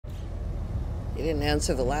You didn't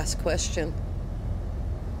answer the last question.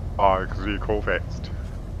 Oh, because you call fast.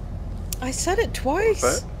 I said it What was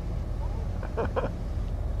twice. that?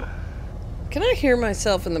 Can I hear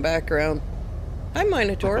myself in the background? Hi,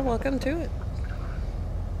 Minotaur. Welcome to it.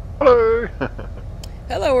 Hello!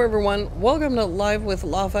 Hello, everyone. Welcome to Live with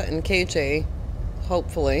Lava and KJ.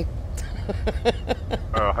 Hopefully.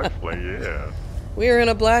 Hopefully, yeah. We are in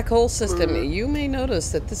a black hole system. Hello. You may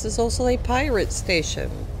notice that this is also a pirate station.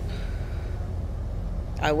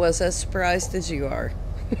 I was as surprised as you are.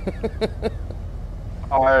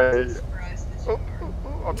 I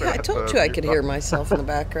Yeah, I told you I could hear myself in the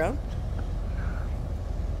background.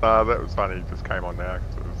 That was funny. Just came on now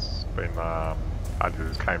because it's been. I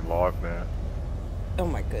just came live now. Oh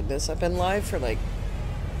my goodness, I've been live for like,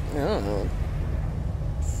 I don't know,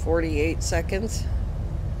 48 seconds.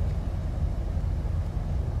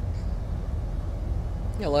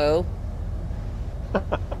 Hello.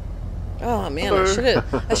 Oh man, Hello.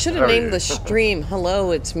 I should have named the stream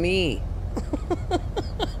 "Hello, it's me."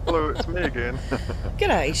 Hello, it's me again.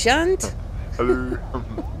 G'day, Shunt. Hello.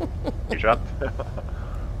 Hey, Shut.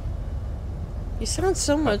 You sound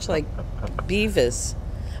so much like Beavis.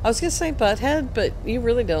 I was gonna say Butthead, but you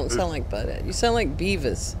really don't sound like Butthead. You sound like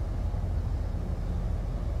Beavis.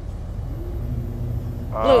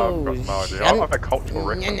 I've got no idea. I have a cultural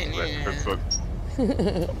reference to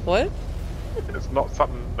that. What? It's not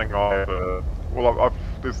something I ever. Well,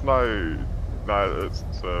 there's no. It's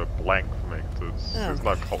a blank for me. There's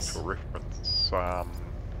no cultural reference.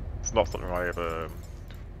 It's not something I ever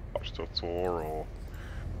watched or saw, or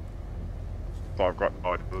so I've got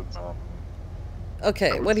no ideas.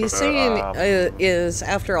 Okay, what he's saying is,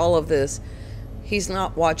 after all of this, he's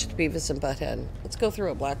not watched Beavis and Butthead. Let's go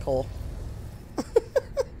through a black hole.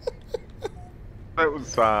 That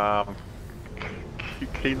was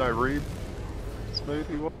Keanu Reeves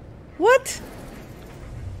movie. What?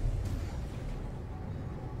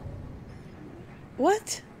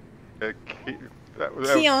 What?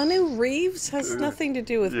 Keanu Reeves has nothing to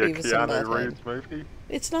do with Beavis and Butthead. Keanu Reeves movie.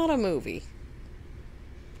 It's not a movie.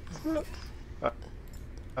 Well,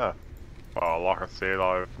 like I said,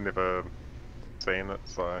 I've never seen it,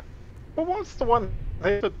 so. Well, what's the one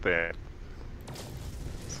he did there?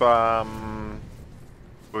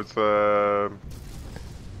 It's,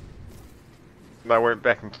 they went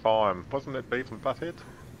back in time. Wasn't it Beavis and Butthead?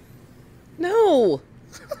 No!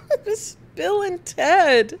 It was Bill and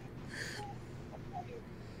Ted.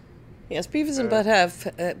 Yes, Beavis and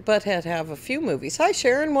Butthead have a few movies. Hi,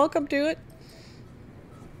 Sharon. Welcome to it.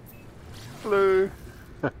 Hello.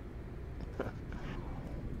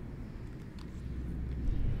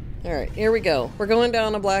 All right, here we go. We're going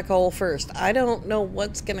down a black hole first. I don't know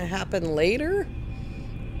what's going to happen later.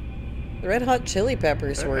 The Red Hot Chili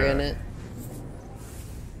Peppers were in it.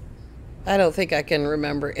 I don't think I can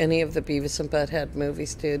remember any of the Beavis and Butthead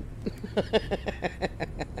movies, dude.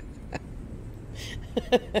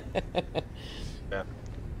 Yeah.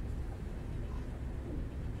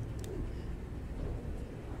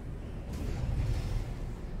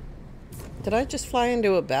 Did I just fly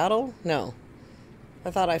into a battle? No.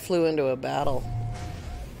 I thought I flew into a battle.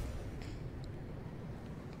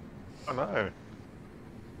 I know.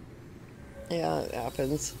 Yeah, it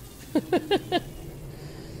happens.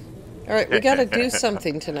 Alright, we gotta do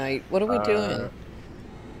something tonight. What are we doing?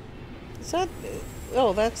 Is that...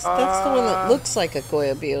 Oh, that's the one that looks like a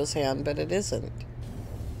Goyabio's hand, but it isn't.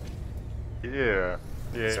 Yeah.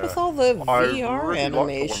 It's with all the VR really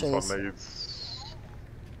animations. Like the ones on these.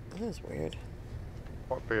 That is weird.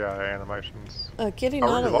 What VR animations? Getting I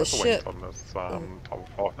out really of like the ship. ones on this top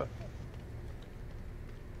fighter.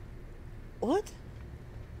 What?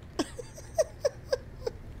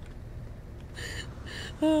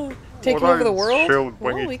 Taking over the world? Shield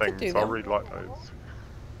Well, wingy we could do things, I that. really like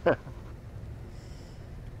those.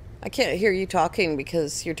 I can't hear you talking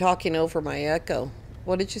because you're talking over my echo.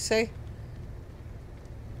 What did you say?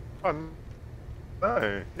 Oh,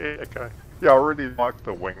 no. Yeah, okay. Yeah, I really like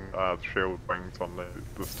the shield wings on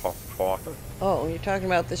this top fighter. Oh, you're talking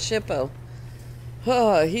about the shippo.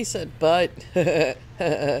 Oh, he said but.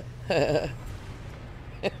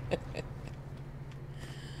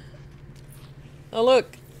 Oh,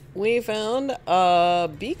 look. We found a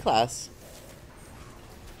B class.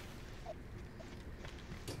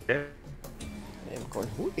 Yeah. I'm going,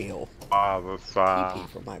 Julio. This, Pee-pee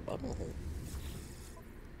for my butthole.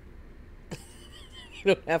 You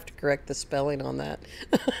don't have to correct the spelling on that.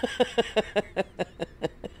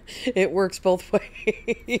 It works both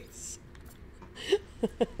ways.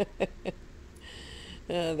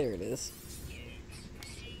 There it is.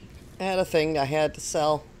 I had a thing I had to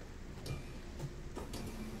sell.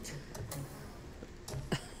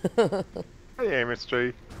 Hey,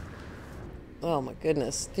 MSG. Oh my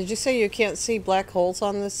goodness. Did you say you can't see black holes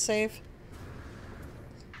on this save?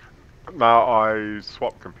 No, I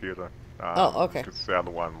swapped computer. Oh, okay. Because the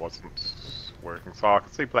other one wasn't working, so I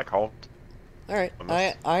could see black holes. Alright. On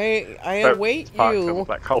I this. await Sparks have a you.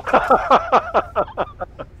 black hole.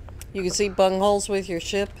 You can see bungholes with your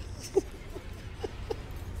ship.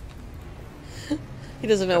 He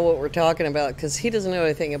doesn't know what we're talking about because he doesn't know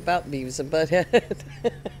anything about Beavis and Butthead.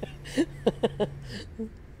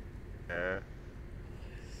 Yeah.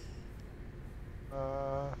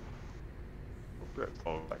 That's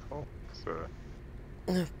not a black hole. So,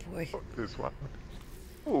 Oh boy. oh, there's one.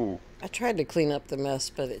 Ooh. I tried to clean up the mess,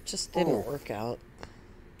 but it just didn't work out.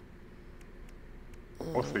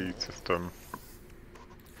 What's the system?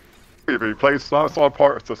 Please, it's not a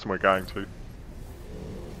pirate system we're going to. Did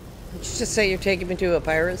you just say you're taking me to a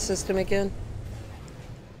pirate system again?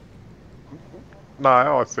 No,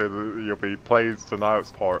 I said that you'll be pleased to know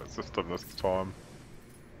it's pirate system this time.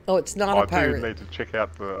 Oh, it's not a pirate. I do need to check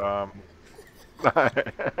out the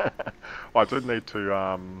I do need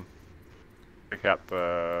to check out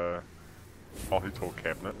the multi-tool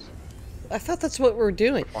cabinet. I thought that's what we're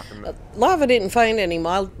doing. Lava didn't find any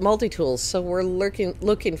multi-tools, so we're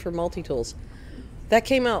looking for multi-tools. That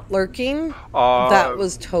came out lurking. That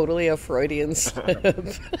was totally a Freudian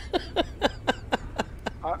slip.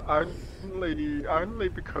 only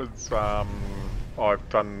because I've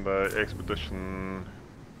done the expedition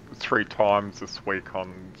 3 times this week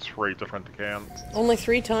on 3 different accounts. Only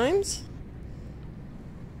 3 times?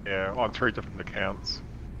 Yeah, on 3 different accounts.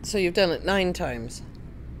 So you've done it 9 times?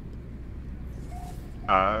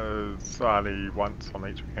 It's only once on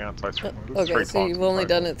each account. So it's okay, 3 so times you've only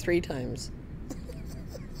done it 3 times.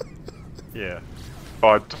 Yeah.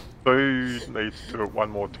 But I do need to do it one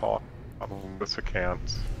more time on this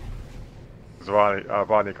account. Because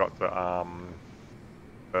I've only got the,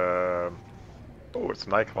 oh, it's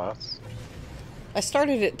an A class. I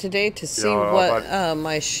started it today to see what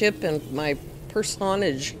my ship and my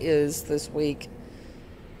personage is this week.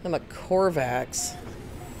 I'm a Corvax.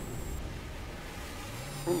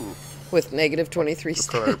 Ooh. With negative 23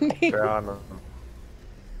 standing.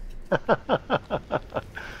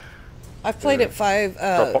 I've played it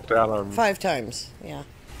 5 times. Yeah.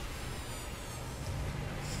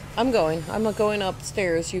 I'm going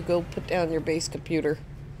upstairs. You go put down your base computer.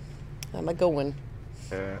 I'm a-going.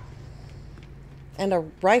 Yeah. And a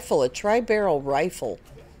rifle, a tri-barrel rifle.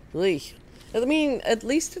 Ugh. I mean, at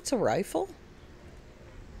least it's a rifle.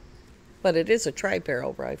 But it is a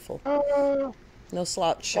tri-barrel rifle. No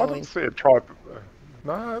slots showing. I didn't see a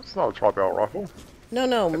no, it's not a tri-barrel rifle.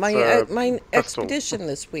 No, it's my expedition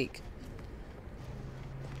this week.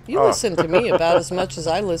 You listen to me about as much as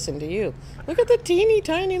I listen to you. Look at the teeny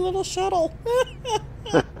tiny little shuttle.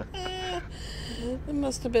 It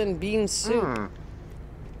must have been bean soup. I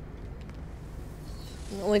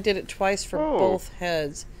only did it twice for both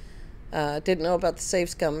heads. Didn't know about the save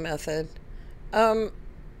scum method.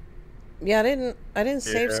 Yeah, I didn't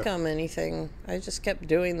save scum anything. I just kept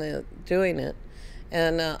doing it.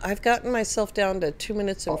 And I've gotten myself down to 2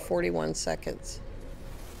 minutes and 41 seconds.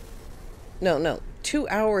 No, 2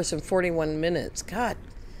 hours and 41 minutes. God,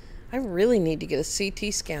 I really need to get a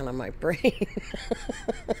CT scan on my brain.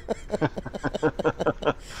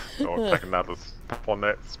 I'll take another step on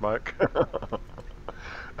that smoke.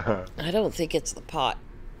 I don't think it's the pot,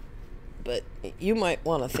 but you might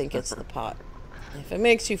want to think it's the pot. If it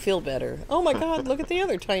makes you feel better. Oh my God, look at the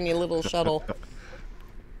other tiny little shuttle.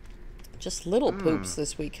 Just little poops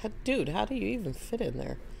this week. Dude, how do you even fit in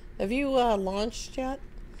there? Have you launched yet?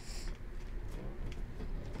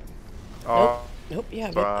 Nope, you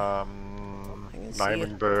haven't.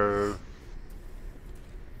 Naming the...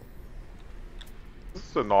 This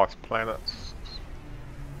is a nice planet.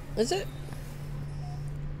 Is it?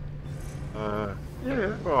 Yeah,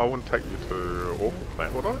 well, I wouldn't take you to Awful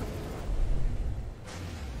Planet, would I?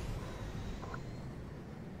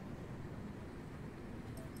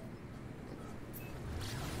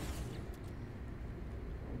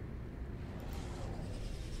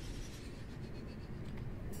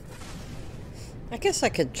 I guess I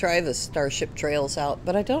could try the Starship Trails out,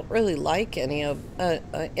 but I don't really like any of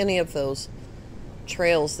those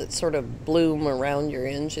trails that sort of bloom around your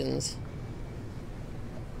engines.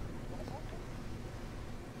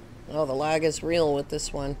 Oh, the lag is real with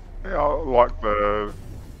this one. Yeah, I like the...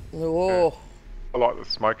 Whoa. I like the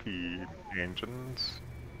smoky engines.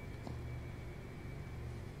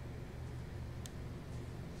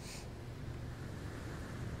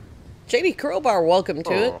 JD Crowbar, welcome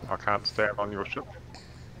to it. I can't stand on your ship.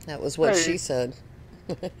 That was what she said.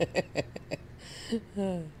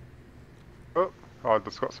 Oh, I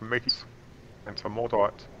just got some meats and some more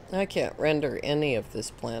diet. I can't render any of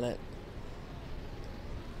this planet.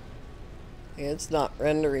 It's not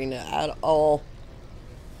rendering at all.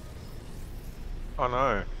 I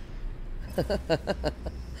know.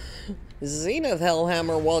 Zenith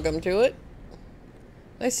Hellhammer, welcome to it.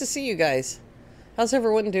 Nice to see you guys. How's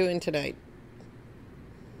everyone doing tonight?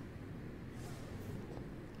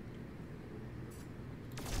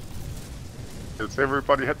 Has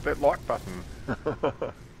everybody hit that like button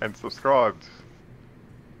and subscribed?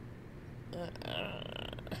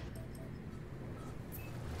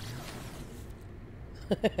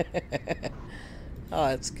 Oh,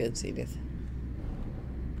 that's good, Zenith.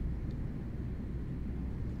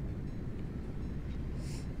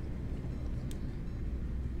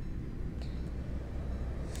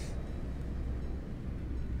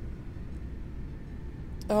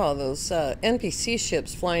 Oh, those NPC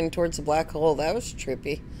ships flying towards the black hole, that was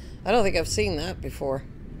trippy. I don't think I've seen that before.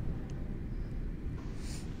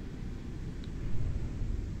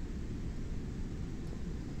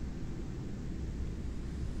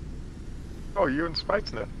 Oh, you're in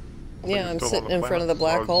space now. Yeah, I'm sitting in front of the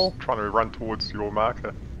black hole. Trying to run towards your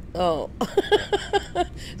marker. Oh.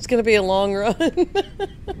 It's going to be a long run.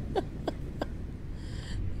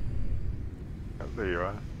 There you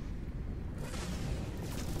are.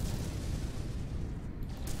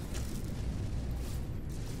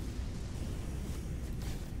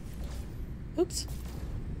 Oops.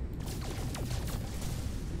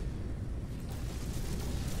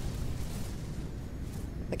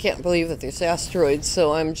 I can't believe that there's asteroids,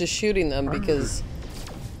 so I'm just shooting them because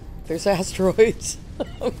there's asteroids.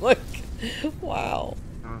 I'm like, wow.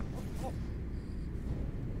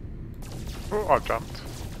 Oh, I jumped.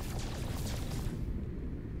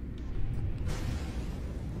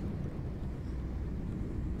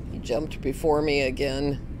 He jumped before me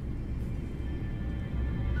again.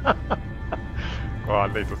 Oh,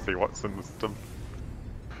 I need to see what's in the system.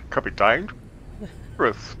 Could be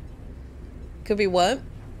dangerous. Could be what?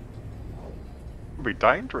 Could be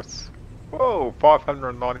dangerous. Whoa,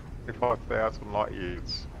 595,000 light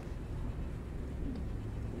years.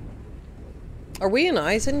 Are we in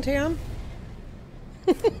Eissentam?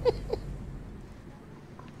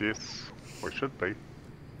 Yes, we should be.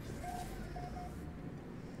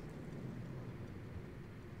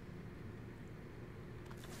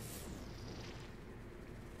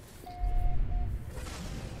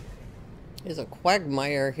 There's a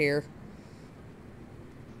quagmire here.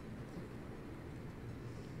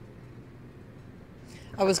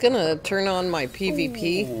 I was gonna turn on my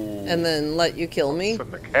PvP and then let you kill me. What's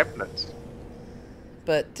in the cabinets?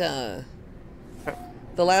 But the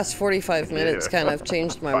last 45 minutes kind of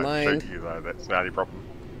changed my mind. Shoot you though, that's the only problem.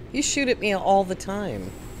 You shoot at me all the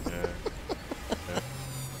time. Yeah.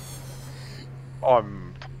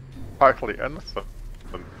 I'm totally innocent.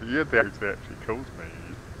 You're the one that actually killed me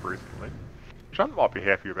recently. John might be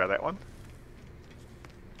happy about that one.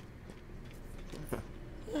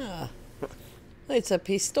 Ah, it's a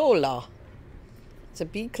pistola. It's a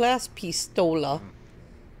B-class pistola.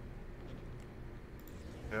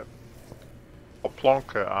 Yep. I'll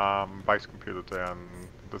plonk a base computer down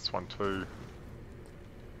this one too.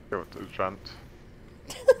 Give it to Junt.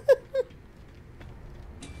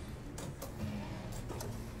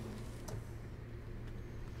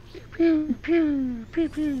 Pew pew pew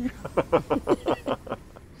pew.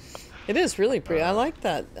 It is really pretty. I like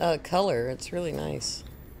that color. It's really nice.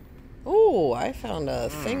 Oh, I found a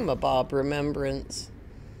thingamabob remembrance.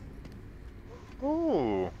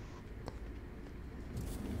 Ooh.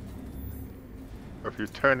 If you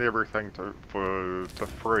turn everything to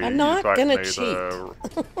free, I'm not you don't gonna need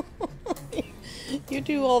cheat. You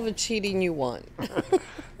do all the cheating you want.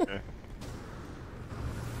 Yeah.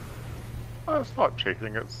 Oh, it's not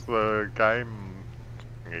cheating, it's the game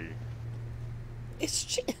thingy.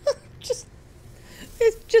 It's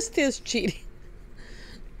it just is cheating.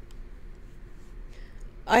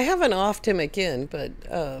 I haven't offed him again, but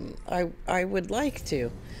I would like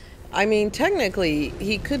to. I mean, technically,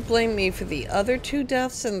 he could blame me for the other 2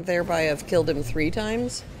 deaths and thereby have killed him 3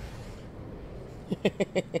 times.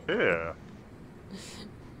 Yeah.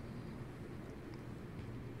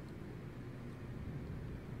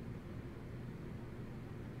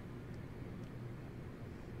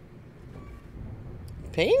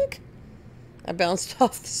 Pink? I bounced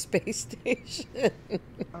off the space station.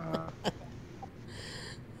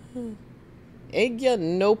 Egya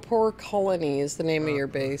Nopor Colony is the name of your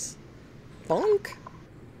base. Funk?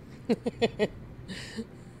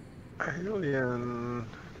 Alien.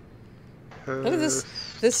 Look at this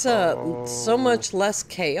This so much less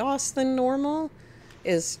chaos than normal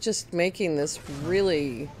is just making this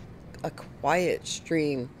really a quiet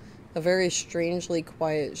stream. A very strangely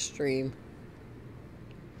quiet stream.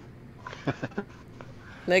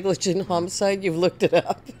 Negligent homicide, you've looked it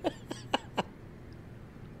up.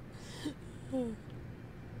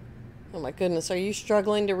 Oh my goodness, are you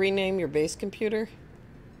struggling to rename your base computer?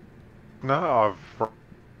 No, I've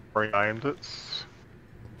renamed it. It's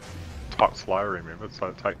quite slow, remember, so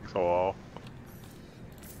it takes a while.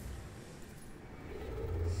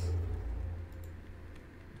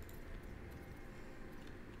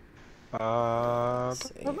 I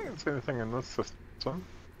don't think there's anything in this system.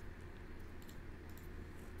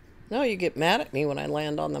 No, you get mad at me when I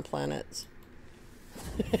land on the planets.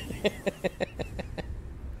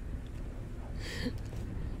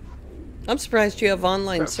 I'm surprised you have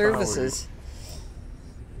online services.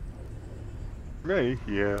 Me?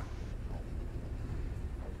 Yeah.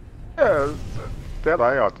 Yeah, that day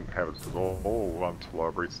I didn't have it at all until I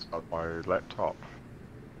restarted my laptop.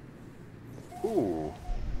 Ooh.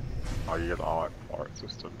 Oh, yeah, I like pirate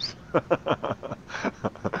systems.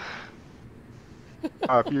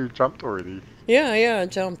 Have you jumped already? Yeah, I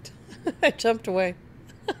jumped. I jumped away.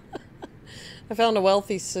 I found a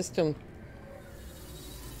wealthy system.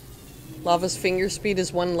 Lava's finger speed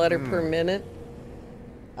is 1 letter per minute.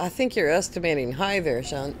 I think you're estimating high there,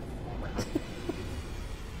 Sean.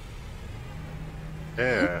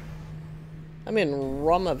 Yeah. I'm in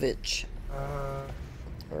Romovich.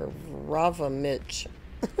 Or Ravamich.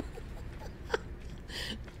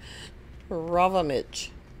 Ravamich.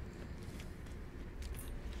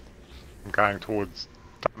 I'm going towards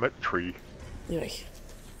Dimitri. Yeah.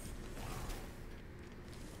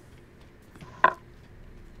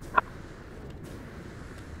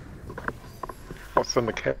 What's in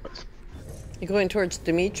the cabinets? You going towards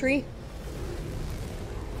Dimitri?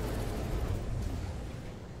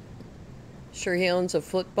 Sure he owns a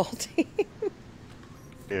football team?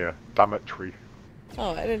 Yeah, Dimitri.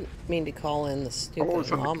 Oh, I didn't mean to call in the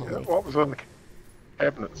stupid anomaly. What was in the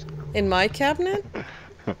cabinets? In my cabinet?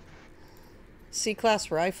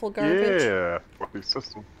 C-class rifle garbage? Yeah, what the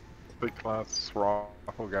system? C-class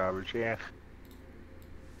rifle garbage, yeah.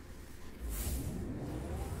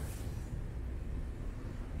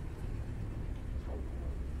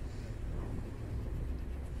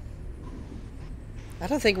 I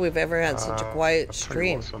don't think we've ever had such a quiet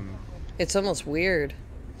stream. It's almost weird.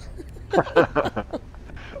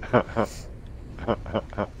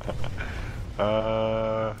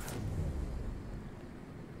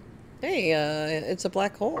 Hey, it's a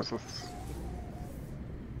black hole. What's this?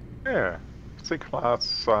 Yeah, C-class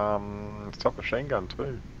submachine gun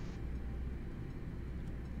too.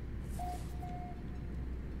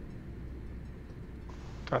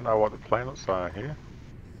 Don't know what the planets are here.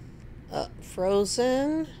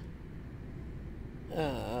 Frozen.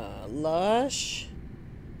 Lush.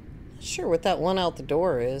 Not sure what that one out the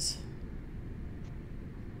door is.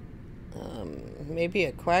 Maybe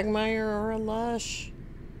a Quagmire or a Lush.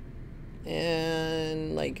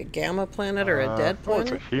 And like a Gamma planet or a dead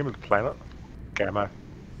planet? Oh, it's a human planet. Gamma.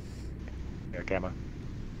 Yeah, Gamma.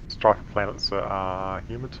 Striker planets are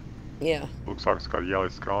humid. Yeah. Looks like it's got a yellow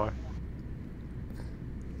sky.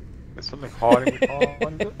 There's something hiding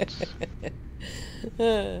behind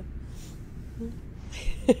it.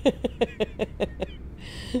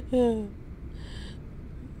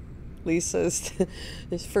 Lisa's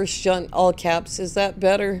his first shunt, all caps. Is that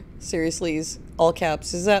better? Seriously, he's all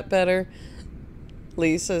caps. Is that better?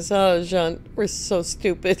 Lee says, "Oh, Jean, we're so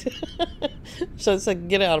stupid." Sean said,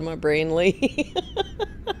 "Get out of my brain, Lee."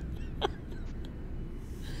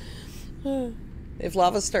 If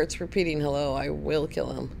Lava starts repeating hello, I will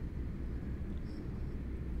kill him.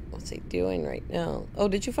 What's he doing right now? Oh,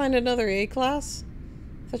 did you find another A class?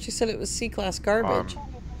 I thought you said it was C class garbage.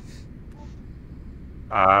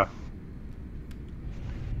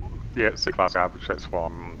 Yeah, it's C class garbage. That's why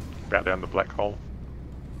I'm about down the black hole.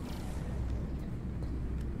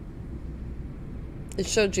 It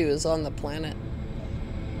showed you it was on the planet.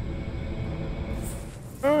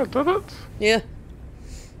 Oh, did it? Yeah.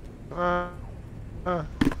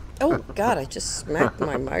 Oh God! I just smacked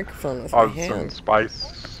my microphone with my hand. In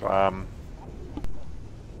space. Yeah,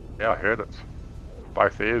 I heard it.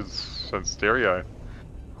 Both ears in stereo.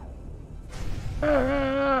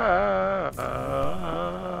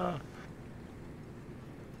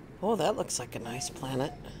 Oh, that looks like a nice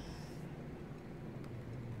planet.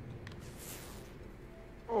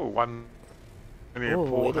 Oh, one.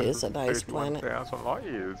 Oh, it is a nice planet. 1,000 light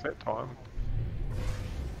years that time.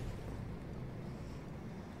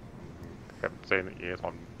 Haven't seen it yet.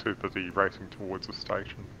 I'm too busy racing towards the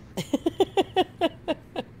station.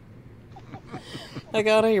 I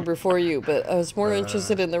got here before you, but I was more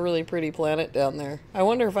interested in the really pretty planet down there. I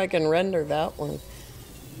wonder if I can render that one.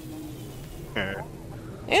 Yeah.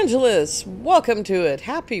 Angelus, welcome to it.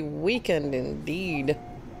 Happy weekend indeed.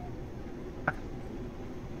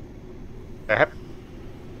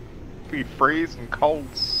 Happy freeze and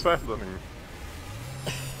cold Saturday.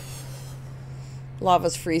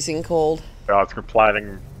 Lava's freezing cold. I was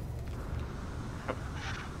complaining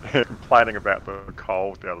about the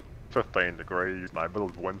cold. 15 degrees, no, middle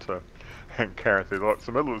of winter. And Karen said, "Oh, it's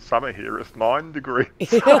the middle of summer here. It's 9 degrees."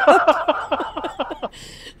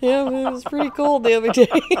 Yeah, it was pretty cold the other day.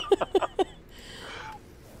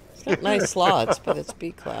 It's got nice slots, but it's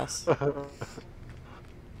B class.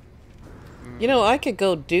 You know, I could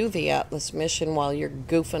go do the Atlas mission while you're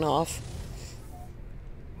goofing off.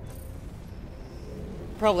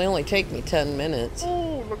 Probably only take me 10 minutes.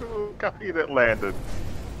 Oh, look at the guppy that landed.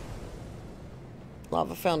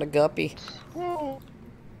 Lava found a guppy. Whoa.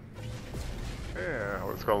 Yeah,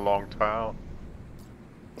 well, it's got a long tail.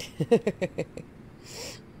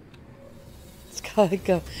 It's gotta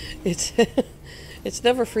go. It's it's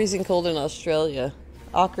never freezing cold in Australia.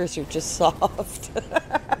 Ockers are just soft.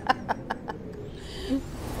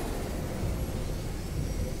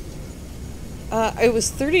 It was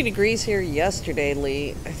 30 degrees here yesterday,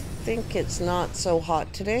 Lee. I think it's not so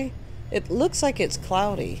hot today. It looks like it's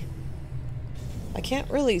cloudy. I can't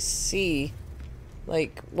really see,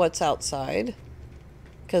 like, what's outside.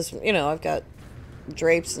 Because, you know, I've got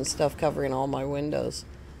drapes and stuff covering all my windows.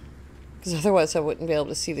 Because otherwise I wouldn't be able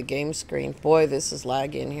to see the game screen. Boy, this is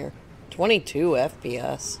laggy in here. 22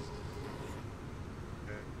 FPS.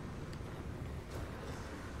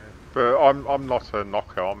 But I'm not a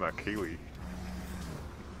knocker, I'm a Kiwi.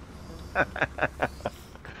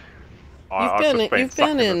 You've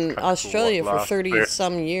been in Australia for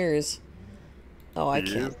 30-some years. Oh, I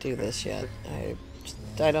can't do this yet.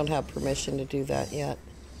 I don't have permission to do that yet.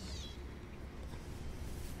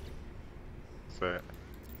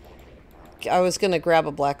 I was going to grab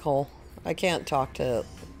a black hole. I can't talk to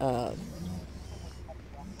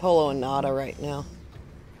Polo and Nada right now.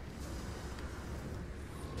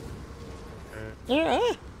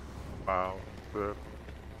 Wow.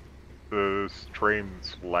 The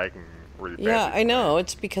stream's lagging really badly. Yeah, I know.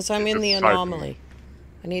 It's because I'm in the anomaly.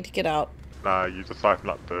 I need to get out. No, you just open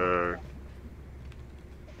up the...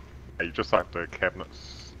 You just open the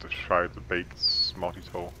cabinets to show the beats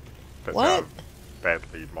multi-tool. That's what? How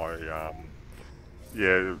badly my...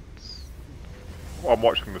 Yeah, I'm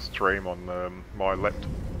watching the stream on my laptop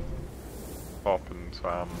and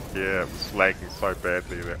yeah, it was lagging so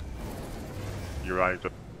badly that you're only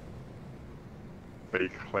just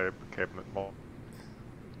cabinet mod.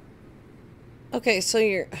 Okay, so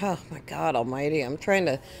you're... Oh my God almighty, I'm trying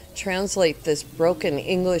to translate this broken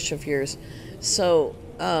English of yours. So,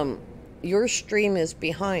 your stream is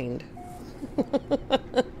behind.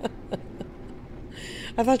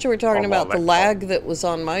 I thought you were talking about the lag that was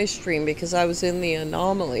on my stream because I was in the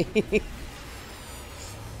anomaly.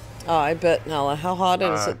 Oh, I bet, Nala. How hot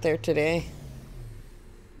is it there today?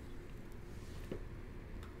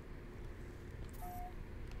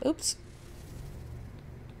 Oops.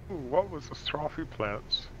 Ooh, what was the Strophy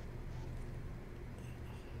planets?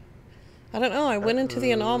 I don't know. I went into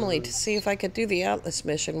the anomaly to see if I could do the Atlas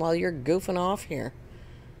mission while you're goofing off here.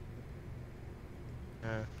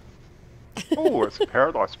 Yeah. Oh, it's a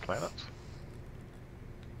Paradise planet.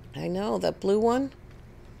 I know. That blue one?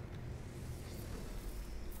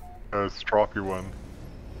 Strophy one.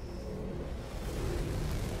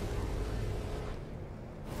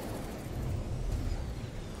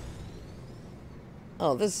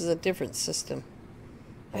 Oh, this is a different system.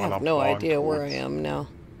 I have no idea where I am now.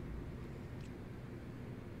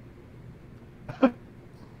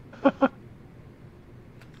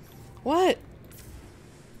 What?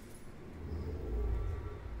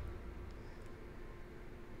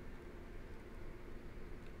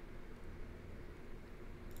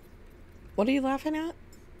 What are you laughing at?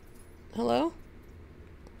 Hello?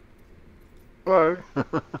 Hello.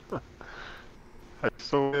 I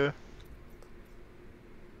saw you.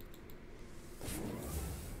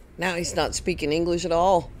 Now he's not speaking English at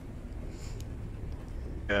all.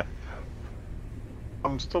 Yeah.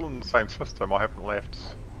 I'm still in the same system. I haven't left.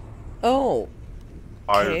 Oh.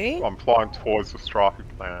 Okay. I'm flying towards the Stripey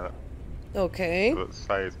planet. Okay. But it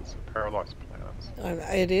says it's a Paradise planet.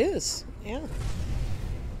 It is. Yeah.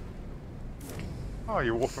 Oh,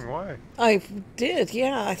 you're walking away. I did.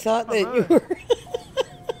 Yeah. I thought that you were.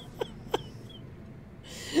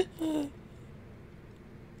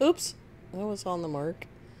 Oops. That was on the mark.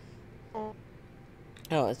 Oh,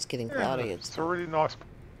 it's getting cloudy. Yeah, it's a really nice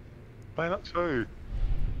planet too.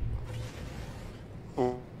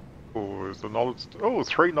 Oh, there's the knowledge. Oh,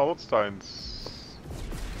 3 knowledge stones.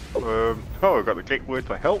 Oh, I've got the Greek word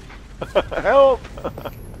for help. Help!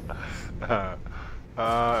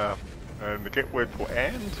 And the Greek word for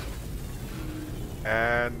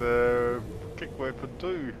and the Greek word for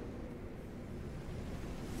do.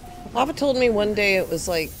 Papa told me one day it was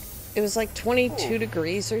like 22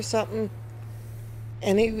 degrees or something.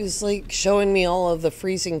 And he was like showing me all of the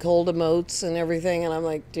freezing cold emotes and everything, and I'm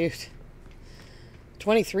like, dude,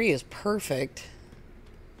 23 is perfect.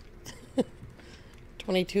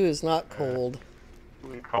 22 is not cold.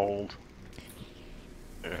 Cold.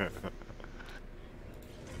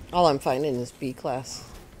 All I'm finding is B class.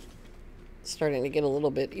 Starting to get a little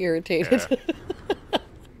bit irritated.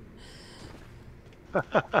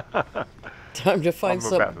 Yeah. Time to find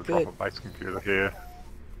something I'm about to good. drop a base computer here.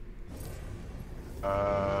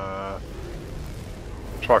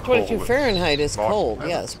 Try 22 Fahrenheit is nice cold,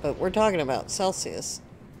 planet. yes, but we're talking about Celsius.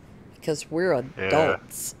 Because we're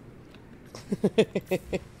adults. Yeah.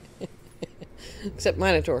 Except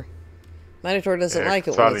Minotaur. Minotaur doesn't like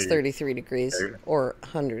it when it's 33 degrees or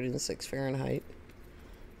 106 Fahrenheit.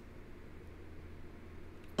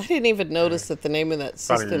 I didn't even notice that the name of that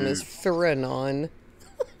system is Furanon.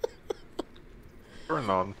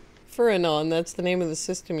 Furanon. Furanon, that's the name of the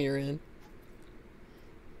system you're in.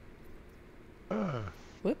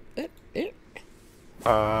 Whoop,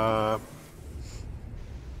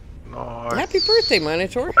 Nice. Happy birthday,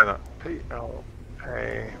 Minotaur. P-L-A-N-E-T.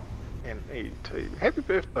 Happy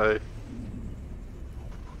birthday.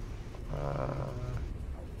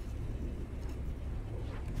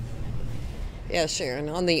 Yeah, Sharon.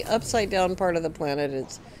 On the upside down part of the planet,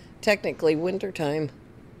 it's technically wintertime.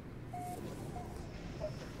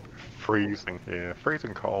 Freezing here.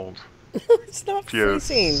 Freezing cold. It's not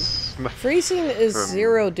freezing. Freezing is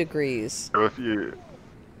 0 degrees. If you...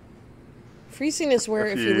 Freezing is where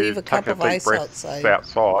if you leave a cup of ice outside.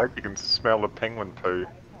 Outside, you can smell the penguin poo.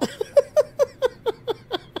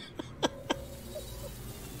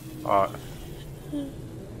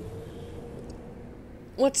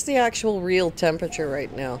 What's the actual real temperature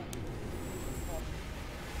right now?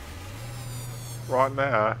 Right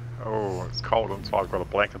now, oh, it's cold inside. I've got a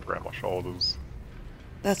blanket around my shoulders.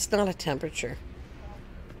 That's not a temperature.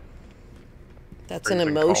 That's Freezing an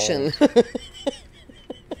emotion.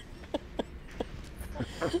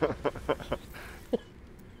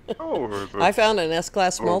 Oh, I found an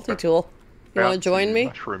S-Class multi-tool. You want to join me?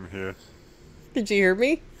 Mushroom here. Did you hear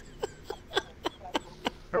me?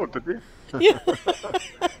 Oh, did you? Yeah.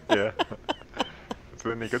 Yeah. Is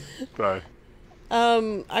it any good? No.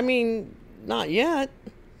 I mean, not yet.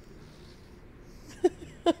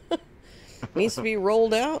 Needs to be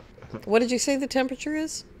rolled out. What did you say the temperature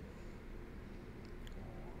is?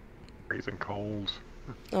 Freezing cold.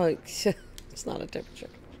 Oh, it's not a temperature.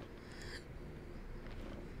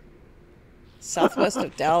 Southwest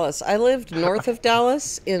of Dallas. I lived north of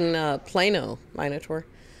Dallas in Plano, Minotaur.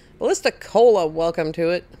 Ballista Cola, welcome to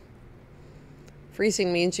it.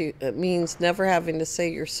 Freezing means never having to say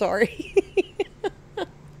you're sorry.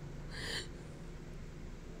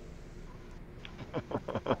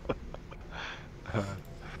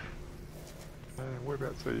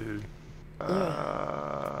 Whereabouts are you?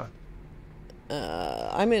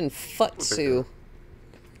 I'm in Futsu.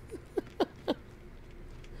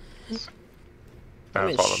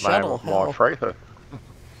 Sounds like the name of my freighter.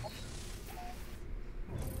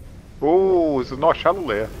 Oh, there's a nice shuttle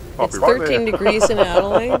there. It's 13 degrees in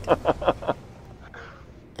Adelaide.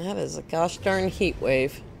 That is a gosh darn heat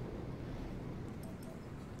wave.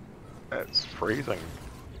 That's freezing.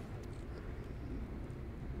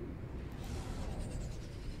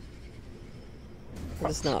 It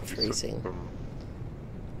is not freezing.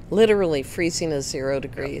 Literally freezing is 0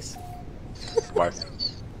 degrees.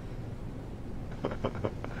 Slices.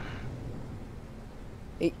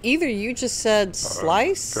 Either you just said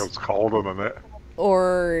slice, feels colder than that,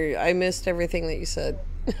 or I missed everything that you said.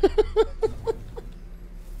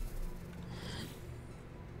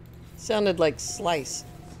 Sounded like slice.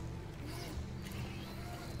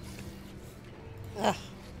 Ah,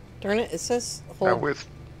 darn it! It says hold. and with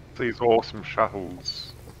these awesome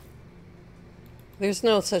shuttles. There's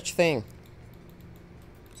no such thing.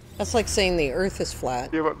 That's like saying the Earth is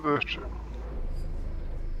flat. Yeah, but the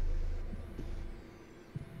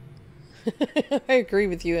I agree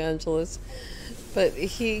with you, Angelus. But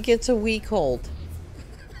he gets a wee cold.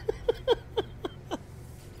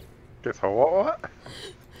 Gets a what?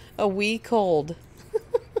 A wee cold.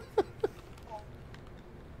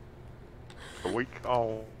 A week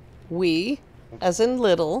old. We, as in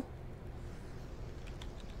little.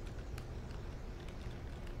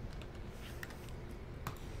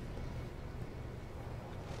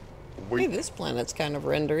 Hey, this planet's kind of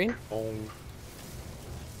rendering.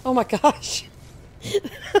 Oh my gosh.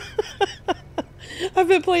 I've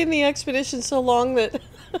been playing the Expedition so long that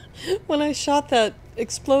when I shot that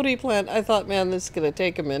explodey plant, I thought, man, this is going to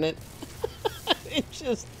take a minute. It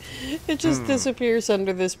just disappears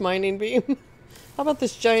under this mining beam. How about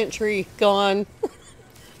this giant tree? Gone. How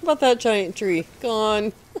about that giant tree?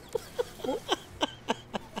 Gone.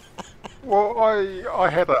 Well, I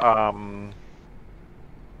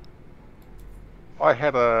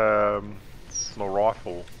had a small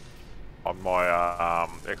rifle on my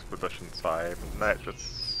expedition save, and that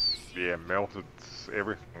just melted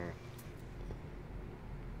everything.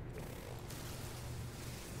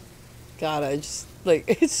 God, I just like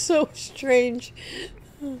it's so strange.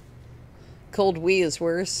 Cold wee is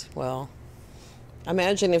worse. Well,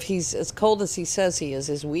 imagine if he's as cold as he says he is,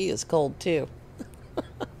 his wee is cold too.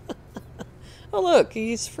 Oh look,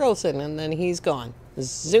 he's frozen and then he's gone.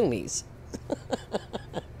 Zoomies.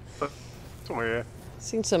 Oh yeah.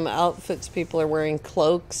 Seen some outfits people are wearing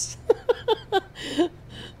cloaks.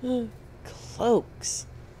 Cloaks.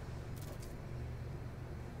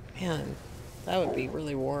 Man, that would be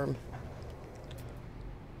really warm.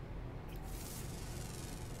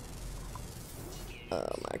 Oh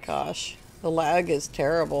my gosh. The lag is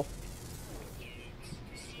terrible.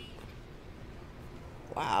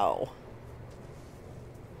 Wow.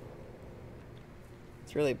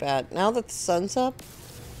 It's really bad. Now that the sun's up,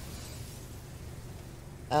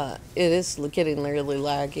 it is getting really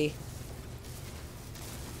laggy.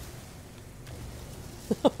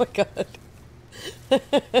 Oh my god.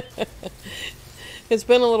 It's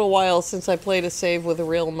been a little while since I played a save with a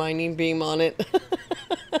real mining beam on it.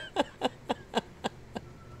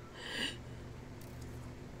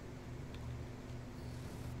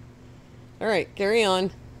 Alright, carry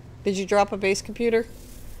on. Did you drop a base computer?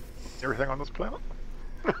 Everything on this planet?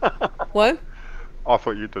 What? I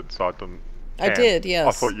thought you did, so I didn't. I did, yes.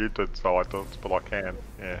 I thought you did, so I didn't, but I can,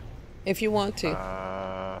 yeah. If you want to.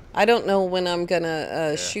 I don't know when I'm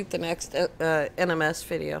gonna shoot the next NMS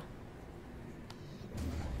video.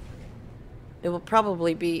 It will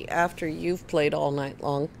probably be after you've played all night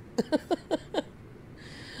long.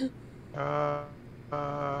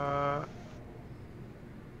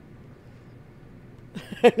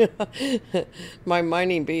 My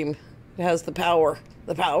mining beam has the power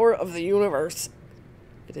of the universe.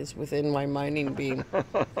 It is within my mining beam.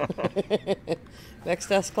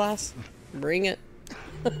 Next S-Class, bring it.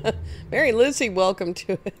 Mary Lizzie, welcome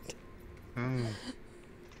to it.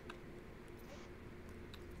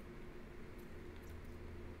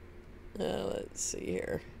 Let's see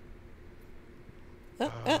here.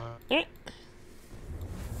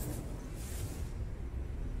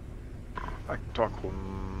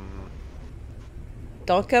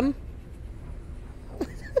 Dockham?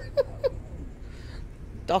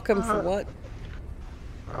 Dockham for what?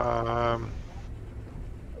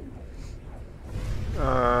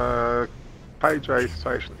 Page A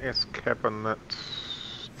Station S Cabinet.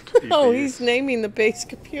 Oh, he's naming the base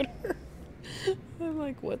computer. I'm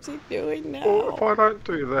like, what's he doing now? Well, if I don't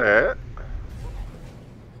do that,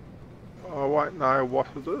 I won't know what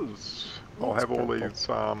it is. I'll have all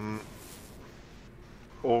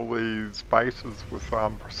these bases with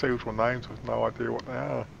procedural names with no idea what they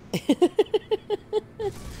are.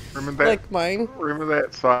 Remember that? Like mine? Remember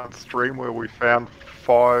that stream where we found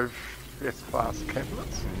 5 S-Class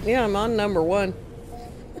cabinets? Yeah, I'm on number 1.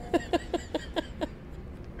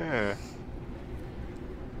 Yeah.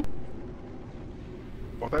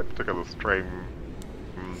 Well, that particular stream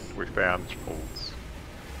we found faults.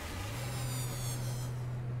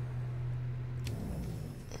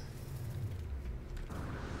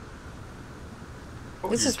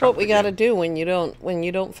 This is what we got to do when you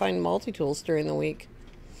don't find multi-tools during the week.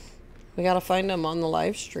 We got to find them on the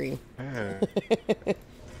live stream. Yeah.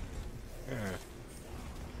 Yeah.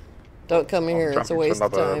 Don't come here; it's a waste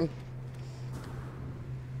of time.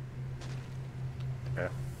 Yeah.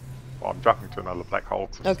 Well, I'm jumping to another black hole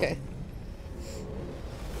system. Okay.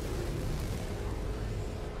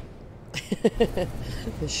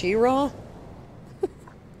 The She-Ra?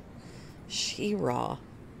 She-Ra.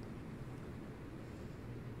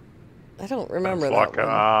 I don't remember that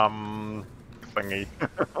one. Thingy.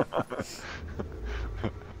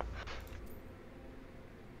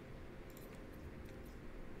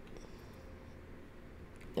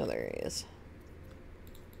 Oh, there he is.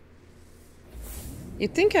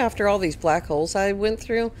 You'd think after all these black holes I went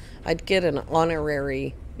through, I'd get an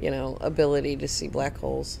honorary, ability to see black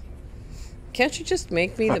holes. Can't you just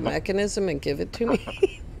make me the mechanism and give it to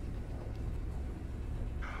me?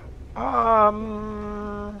 I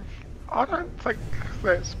don't think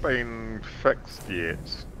that's been fixed yet.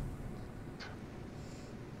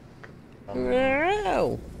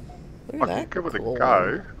 Wow. Look at I that can give it cool a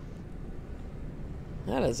go.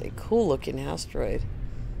 That is a cool looking asteroid.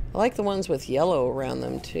 I like the ones with yellow around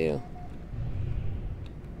them too.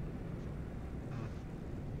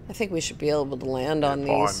 I think we should be able to land on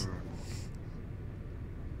these.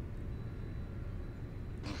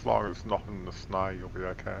 As long as it's not in the snow, you'll be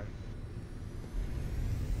okay.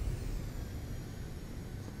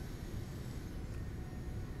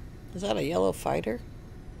 Is that a yellow fighter?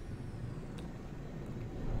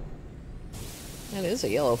 That is a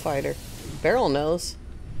yellow fighter. Barrel nose.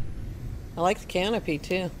 I like the canopy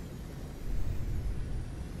too.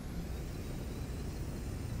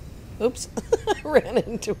 Oops. I ran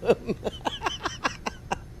into him.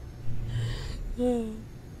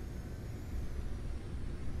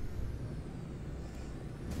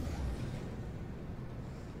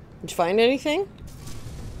 Did you find anything?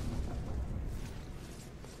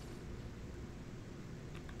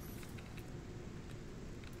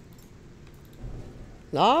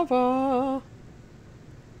 Lava.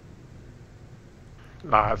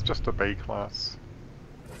 Nah, it's just a B class.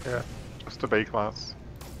 Yeah, just a B class.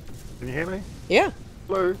 Can you hear me? Yeah.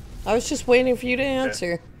 Hello? I was just waiting for you to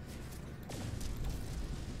answer.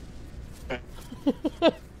 Yeah.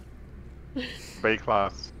 B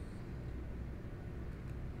class.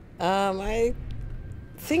 I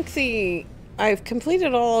think I've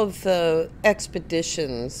completed all of the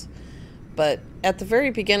expeditions, but at the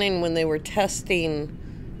very beginning when they were testing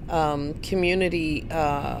community,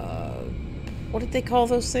 what did they call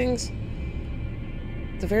those things?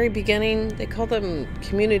 The very beginning, they called them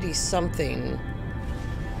community something.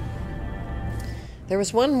 There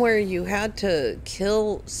was one where you had to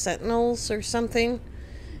kill sentinels or something,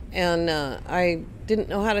 and I didn't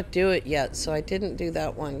know how to do it yet, so I didn't do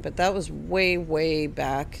that one. But that was way, way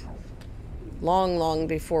back, long, long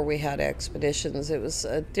before we had expeditions. It was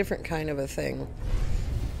a different kind of a thing.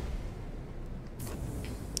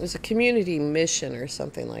 It was a community mission or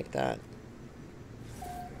something like that.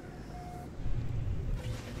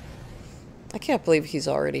 I can't believe he's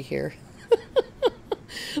already here.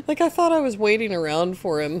 Like, I thought I was waiting around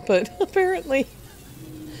for him, but apparently...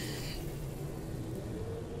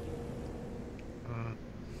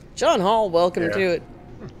 John Hall, welcome to it.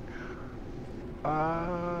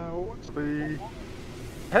 What's the...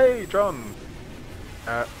 Hey, John!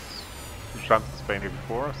 Shant's been here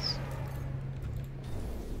before us.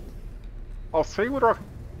 I'll see what I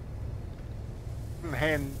can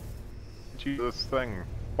hand you this thing.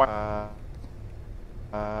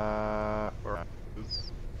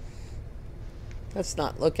 Let's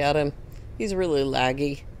not look at him. He's really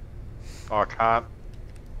laggy. I can't.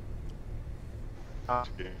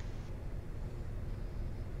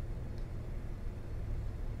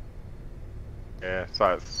 Yeah,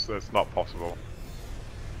 so it's not possible.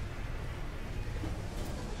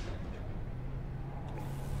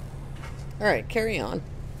 Alright, carry on.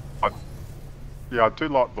 Yeah, I do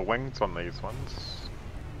like the wings on these ones.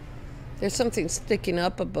 There's something sticking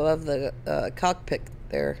up above the cockpit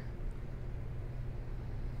there.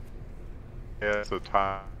 Yeah, it's a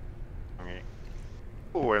tiny.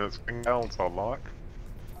 Oh, and it's wingtails I like.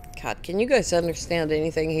 God, can you guys understand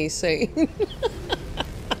anything he's saying?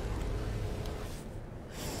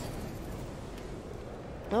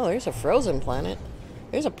 Oh, there's a frozen planet.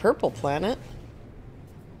 There's a purple planet.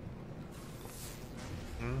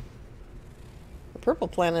 The purple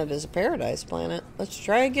planet is a paradise planet. Let's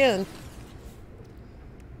try again.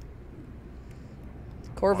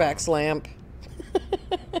 Korvax lamp.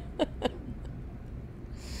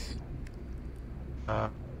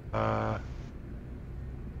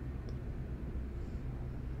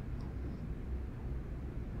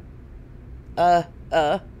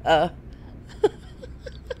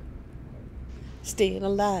 Staying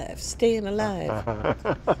alive, staying alive.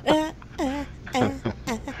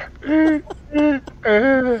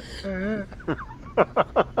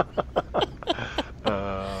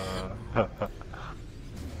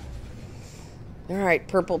 All right,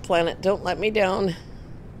 purple planet, don't let me down.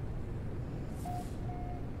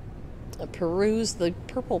 Peruse the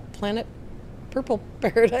purple planet, purple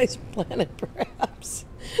paradise planet, perhaps.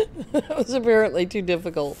 That was apparently too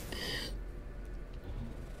difficult.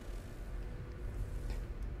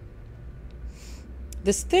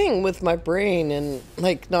 This thing with my brain and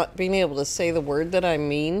like not being able to say the word that I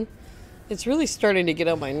mean, it's really starting to get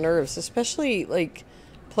on my nerves, especially like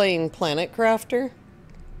playing Planet Crafter.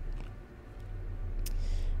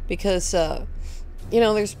 because you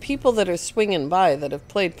know, there's people that are swinging by that have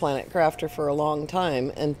played Planet Crafter for a long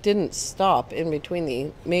time and didn't stop in between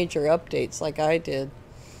the major updates like I did.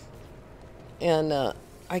 And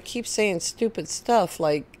I keep saying stupid stuff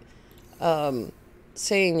like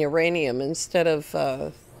saying uranium instead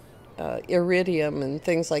of iridium and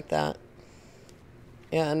things like that.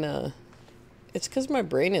 And it's because my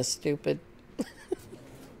brain is stupid.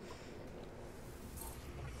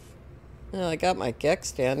 Well, I got my Gex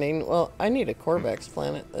standing. Well, I need a Corvex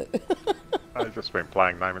planet. I've just been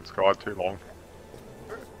playing Name and Sky too long.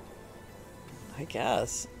 I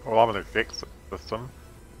guess. Well, I'm in a Gex system.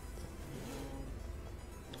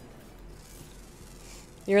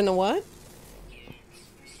 You're in the what?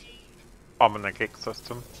 I'm in a Gex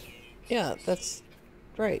system. Yeah, that's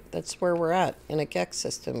right. That's where we're at, in a Gex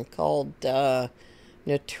system called Naturov.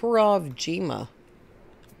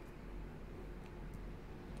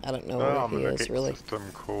 I don't know where he is, really. I'm in a system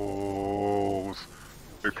called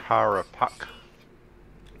Bukhara Puck.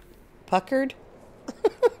 Puckered?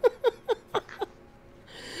 Puck.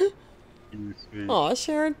 Aw,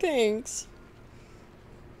 Sharon, thanks.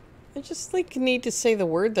 I just like need to say the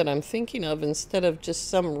word that I'm thinking of instead of just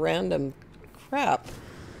some random crap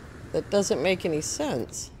that doesn't make any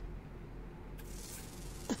sense.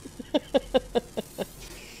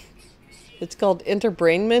 It's called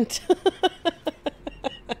interbrainment.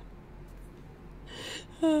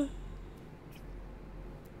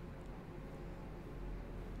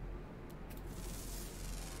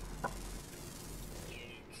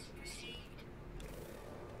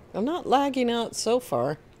 I'm not lagging out so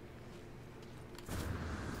far.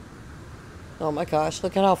 Oh my gosh,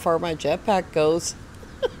 look at how far my jetpack goes.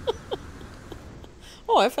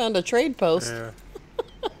 Oh, I found a trade post. Yeah.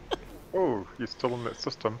 Oh, you're still in that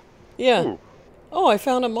system? Yeah. Ooh. Oh, I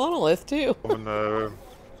found a monolith too. I'm in the...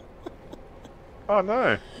 Oh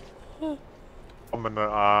no. I'm in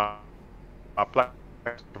the black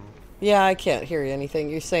system. Yeah, I can't hear anything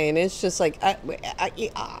you're saying. It's just like...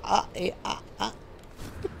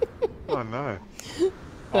 Oh no.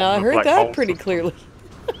 Now, I heard that pretty clearly.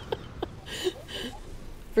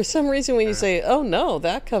 For some reason, when you say, oh no,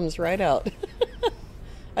 that comes right out.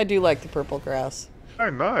 I do like the purple grass. Oh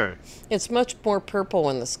no. It's much more purple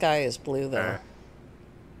when the sky is blue, though.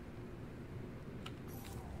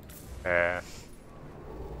 Yeah.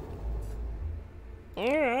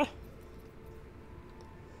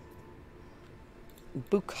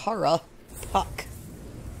 Bukhara Puck.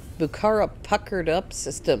 Bukhara puckered up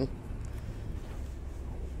system.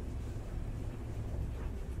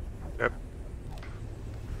 Yep.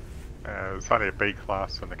 It's only a B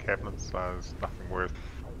class in the cabinet, so there's nothing worth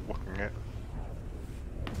looking at.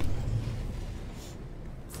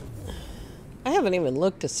 I haven't even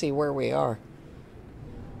looked to see where we are.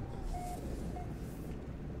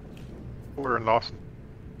 We're in Austin.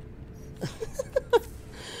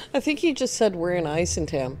 I think you just said we're in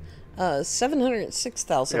Eissentam.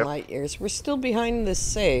 706,000 light years. We're still behind this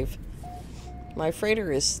save. My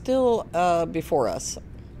freighter is still before us.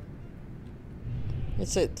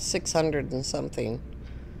 It's at 600 and something.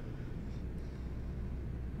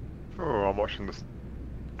 Oh, I'm watching this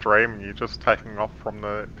stream and you're just taking off from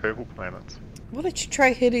the purple planets. Why don't you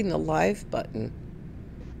try hitting the live button?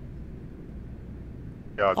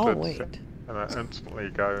 Yeah, I did. Wait. And it instantly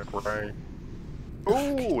goes grey.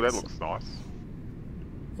 Ooh, that looks nice.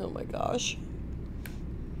 Oh my gosh.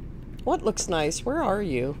 What looks nice? Where are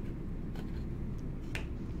you?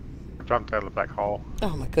 I jumped out of the black hole.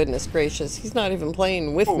 Oh my goodness gracious. He's not even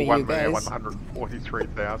playing with me, you guys.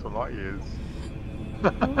 143,000 light years.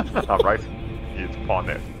 I'm racing you to find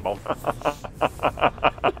that.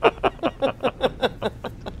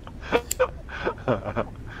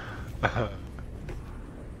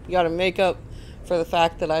 You gotta make up for the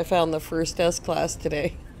fact that I found the first S-Class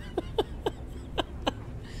today.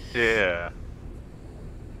 Yeah.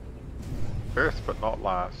 First but not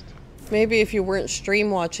last. Maybe if you weren't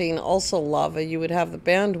stream watching also Lava, you would have the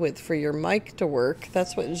bandwidth for your mic to work.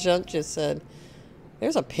 That's what Junt just said.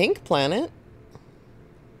 There's a pink planet.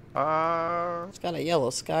 It's got a yellow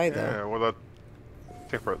sky though. Yeah, well they're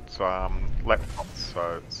separate laptops,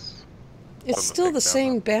 so it's still the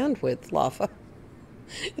same bandwidth, Lava.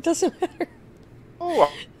 It doesn't matter.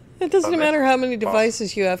 Oh, it doesn't matter how many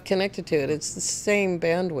devices you have connected to it. It's the same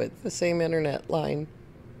bandwidth, the same internet line.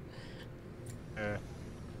 Yeah.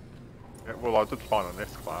 Well, I did find an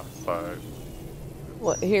S-Class, so...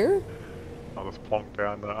 What, here? I'll just plonk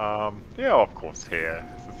down the, yeah, of course, here.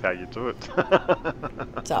 This is how you do it.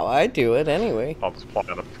 That's how I do it, anyway. I'll just plonk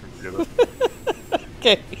down the computer.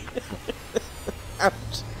 Okay. Ouch.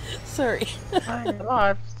 Sorry. Staying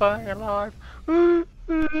alive, staying alive.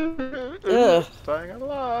 Ugh. Staying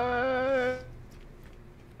alive.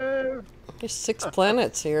 There's 6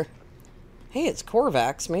 planets here. Hey, it's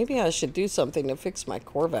Korvax. Maybe I should do something to fix my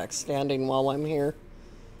Korvax standing while I'm here.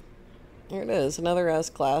 Here it is, another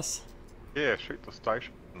S-class. Yeah, shoot the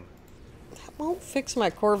station. That won't fix my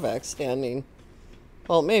Korvax standing.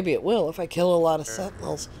 Well, maybe it will if I kill a lot of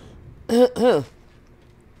sentinels. If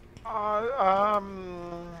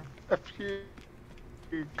you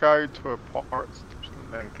go to a pirate station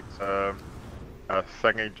and get a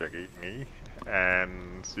thingy-jiggy,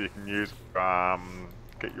 and you can use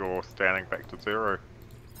get your standing back to 0.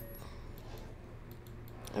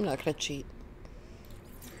 I'm not gonna cheat.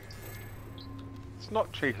 It's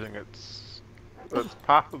not cheating. It's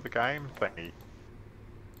part of the game thingy.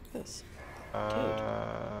 Yes.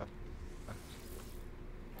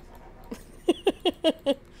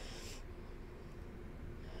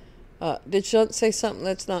 Did Shunt say something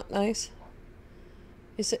that's not nice?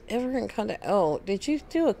 Is it ever in contact? Oh, did you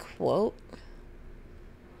do a quote?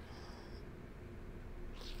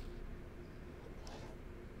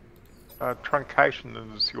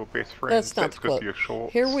 Truncation is your best friend. That's not the quote. You're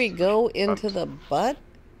short. Here we go into the butt.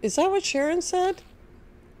 Is that what Sharon said?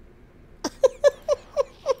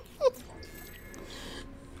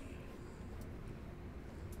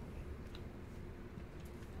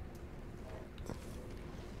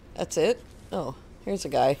 That's it? Oh, here's a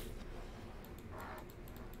guy.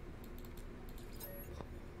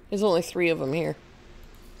 There's only 3 of them here.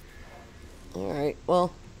 Alright,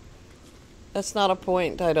 well, that's not a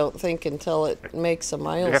point, I don't think, until it makes a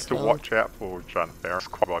milestone. You have to watch out for John Barrett's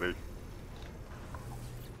body.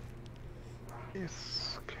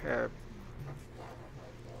 Yes, cab.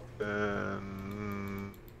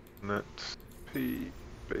 It's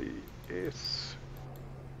PBS.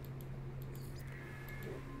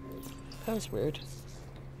 That was weird.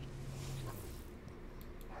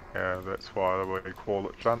 Yeah, that's why we call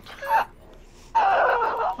it Junt.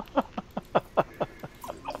 I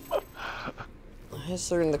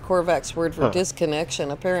just learned the Korvax word for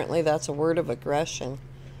disconnection. Apparently that's a word of aggression.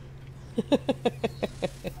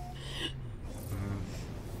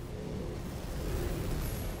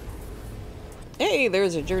 Hey,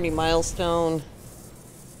 there's a journey milestone.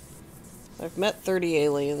 I've met 30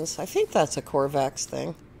 aliens. I think that's a Korvax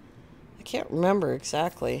thing. I can't remember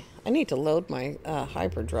exactly. I need to load my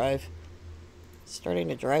hyperdrive. It's starting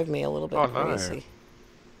to drive me a little bit crazy.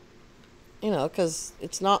 You know, because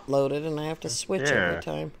it's not loaded and I have to switch every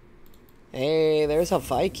time. Hey, there's a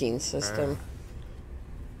Viking system.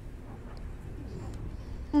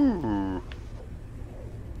 Ooh.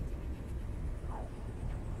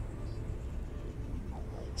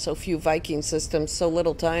 So few Viking systems, so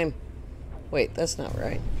little time. Wait, that's not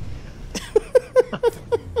right.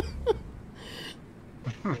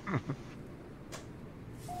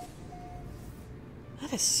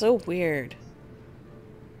 That is so weird.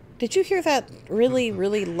 Did you hear that really,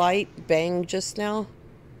 really light bang just now?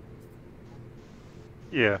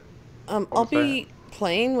 Yeah. I'll be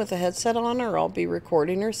playing with a headset on, or I'll be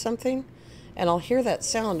recording or something, and I'll hear that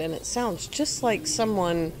sound, and it sounds just like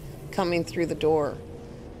someone coming through the door.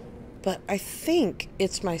 But I think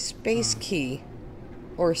it's my space key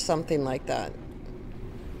or something like that.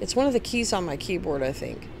 It's one of the keys on my keyboard, I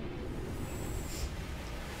think.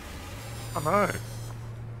 I know.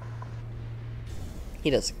 He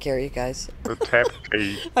doesn't care, you guys. The tab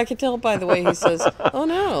key. I can tell by the way he says, oh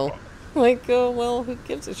no. Like, well, who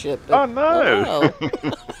gives a shit? Oh no! Oh,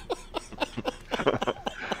 no.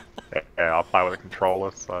 Yeah, I'll play with a controller,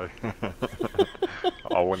 so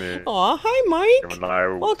I wouldn't. Aw, hi Mike! Even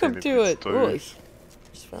know Welcome to it. do. Ooh,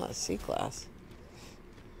 just found a C-class.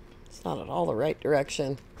 It's not at all the right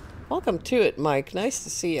direction. Welcome to it, Mike. Nice to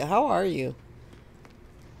see you. How are you?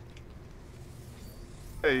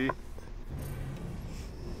 Hey.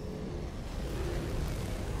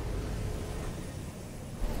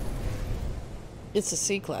 It's a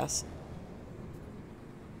C-class.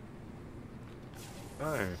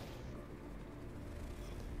 Oh.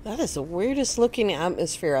 That is the weirdest looking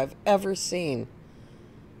atmosphere I've ever seen.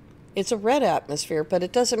 It's a red atmosphere, but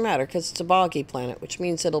it doesn't matter because it's a boggy planet, which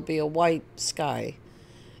means it'll be a white sky.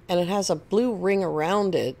 And it has a blue ring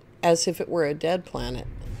around it as if it were a dead planet.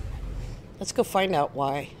 Let's go find out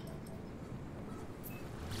why.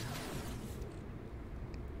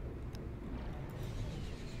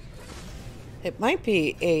 It might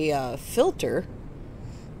be a filter.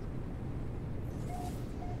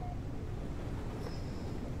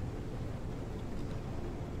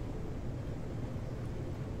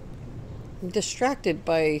 I'm distracted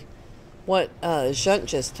by what Junt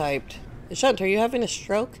just typed. Junt, are you having a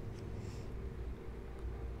stroke?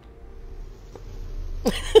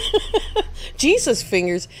 Jesus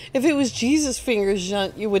fingers. If it was Jesus fingers,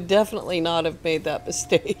 Jean, you would definitely not have made that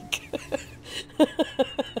mistake.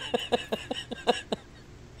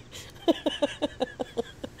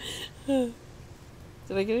 Did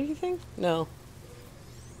I get anything? No.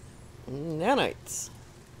 Nanites.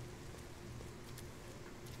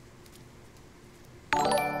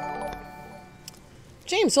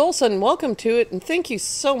 James Olson, welcome to it, and thank you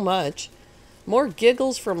so much. More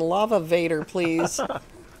giggles from Lava Vader, please.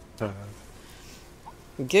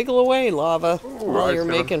 Giggle away, Lava, while you're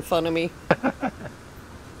making fun of me.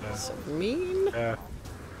 So mean. Yeah.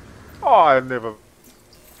 Oh, I never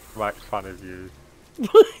make fun of you.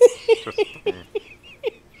 Just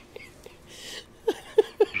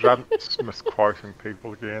Junt's misquoting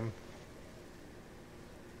people again.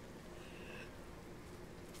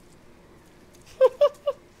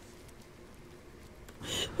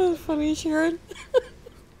 That's funny, Sharon.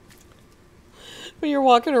 When you're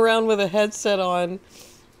walking around with a headset on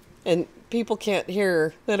and people can't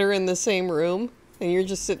hear that are in the same room and you're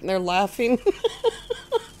just sitting there laughing.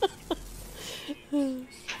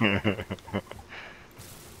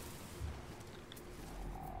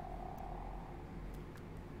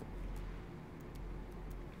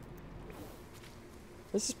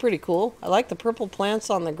 This is pretty cool. I like the purple plants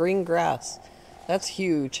on the green grass. That's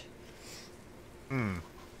huge.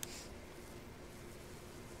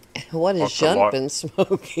 What has Junt been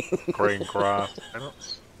smoking? Green grass.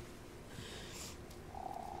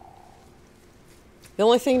 The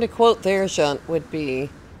only thing to quote there, Junt, would be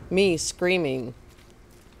me screaming.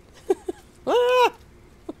 Ah!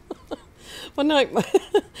 One night,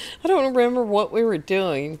 I don't remember what we were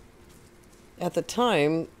doing at the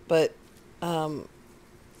time, but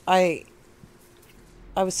I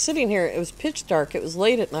was sitting here. It was pitch dark. It was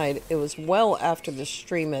late at night. It was well after the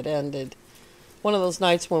stream had ended. One of those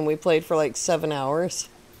nights when we played for like 7 hours.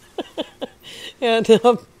 And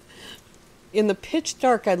in the pitch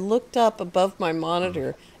dark, I looked up above my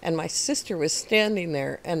monitor, and my sister was standing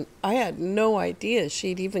there, and I had no idea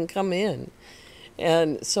she'd even come in.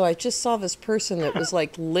 And so I just saw this person that was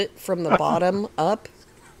like lit from the bottom up.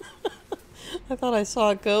 I thought I saw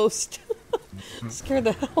a ghost. Scared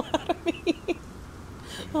the hell out of me.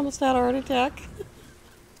 Almost had a heart attack.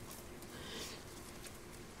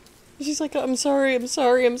 She's like, I'm sorry, I'm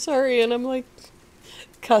sorry, I'm sorry. And I'm like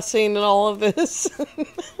cussing and all of this.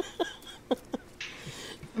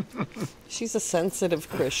 She's a sensitive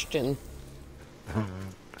Christian.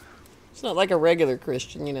 It's not like a regular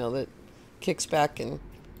Christian, you know, that kicks back and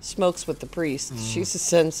smokes with the priest. She's a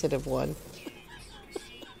sensitive one.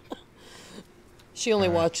 She only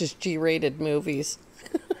watches G-rated movies.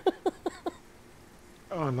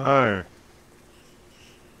 Oh no.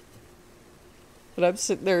 But I'm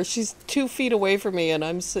sitting there, she's 2 feet away from me, and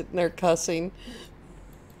I'm sitting there cussing.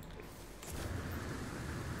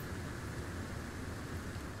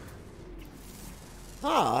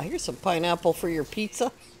 Ah, here's some pineapple for your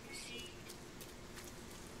pizza.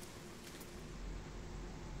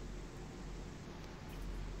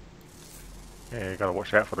 Yeah, you gotta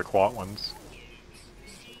watch out for the quiet ones.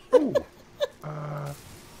 Ooh.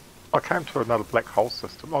 I came to another black hole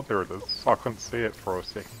system. Oh, there it is. I couldn't see it for a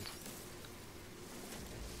second.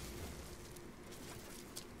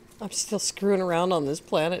 I'm still screwing around on this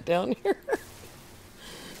planet down here.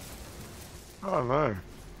 Oh no.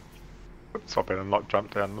 Oops, I better not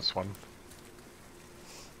jump down this one.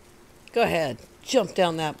 Go ahead. Jump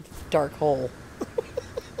down that dark hole.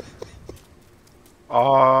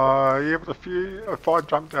 Yeah, but if I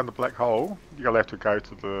jump down the black hole, you'll have to go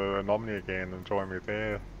to the anomaly again and join me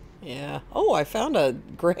there. Yeah. Oh, I found a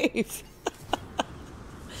grave.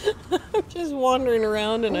 I'm just wandering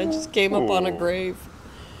around and I just came up on a grave.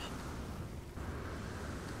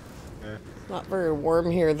 Yeah. Not very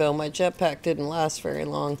warm here, though. My jetpack didn't last very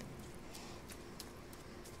long.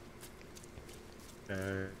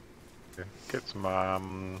 Yeah. Get some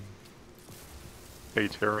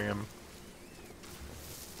deuterium.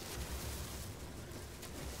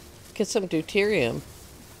 Get some deuterium.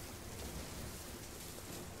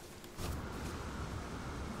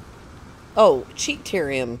 Oh,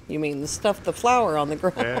 cheaterium. You mean the stuff, the flower on the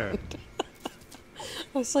ground. Yeah.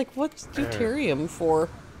 I was like, what's deuterium for?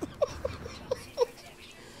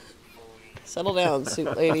 Settle down,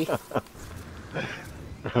 suit lady.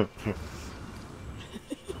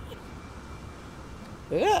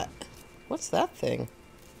 Yeah. What's that thing?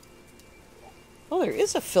 Oh, there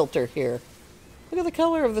is a filter here. Look at the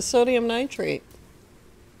color of the sodium nitrate.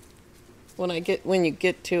 When you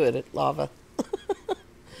get to it, at lava.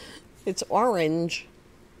 It's orange.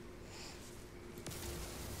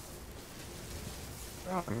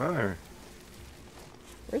 Oh no.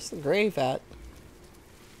 Where's the grave at?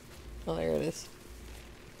 Oh, there it is.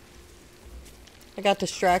 I got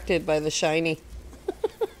distracted by the shiny.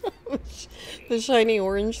 The shiny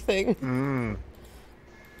orange thing. Mm.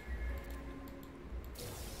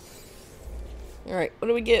 Alright, what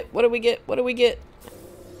do we get? What do we get? What do we get?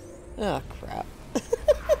 Oh, crap.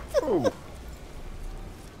 Ooh.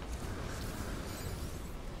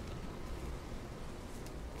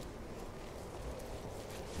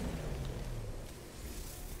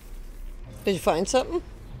 Did you find something?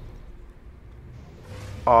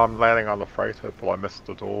 I'm landing on the freighter, but I missed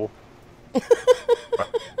the door. I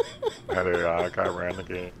had to go around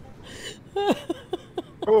again.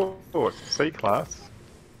 Oh, it's a C-class.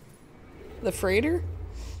 The freighter?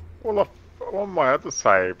 Well, on my other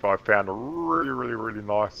save, I found a really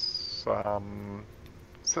nice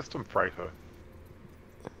system freighter.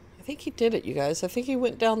 I think he did it, you guys. I think he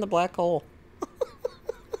went down the black hole.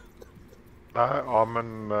 No, I'm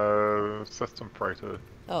in system freighter.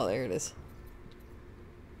 Oh, there it is.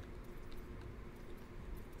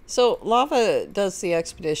 So, Lava does the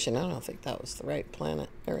expedition. I don't think that was the right planet.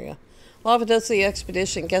 There we go. Lava does the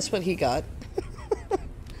expedition. Guess what he got?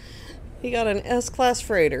 He got an S-class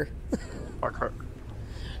freighter. Okay.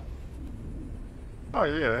 Oh,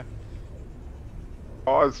 yeah.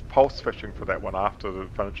 I was pulse fishing for that one after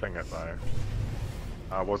finishing it, though.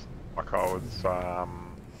 I was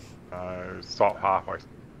stopped halfway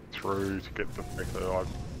through to get the freighter. I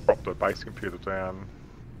dropped the base computer down.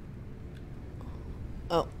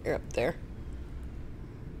 Oh, you're up there.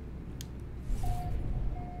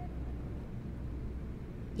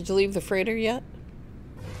 Did you leave the freighter yet?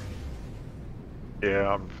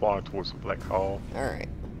 Yeah, I'm flying towards the black hole. Alright.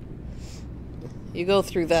 You go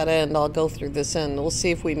through that end, I'll go through this end. We'll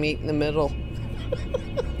see if we meet in the middle.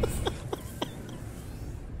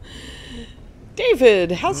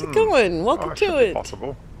 David, how's it going? Welcome to it.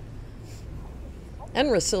 Possible.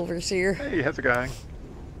 Enra Silver's here. Hey, how's it going?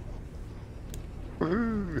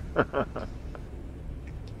 Woohoo!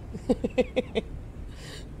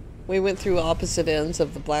 We went through opposite ends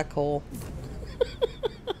of the black hole.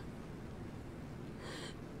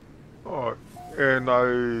 Oh, and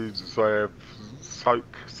those have soak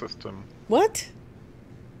system. What?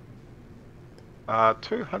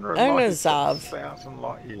 296,000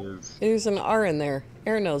 light years. There's an R in there.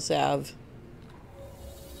 Ernozav.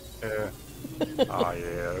 Yeah. Oh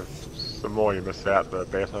yeah. The more you miss out, the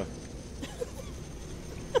better.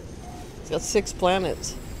 It's got 6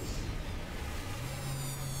 planets.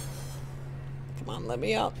 Come on, let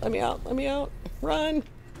me out, let me out, let me out. Run!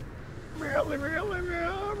 Let me out, let me out, let me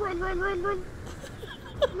out. Run, run, run, run.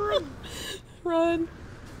 Run. Run!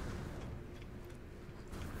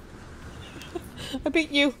 I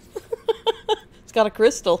beat you. It's got a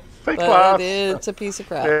crystal, but it's a piece of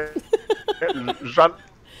crap. Jean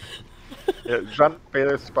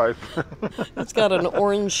better both. It's got an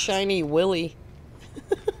orange shiny willy.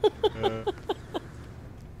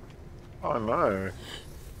 Oh no.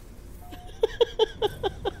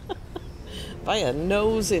 By a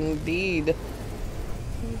nose indeed.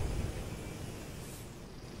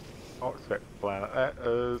 What's that planet? That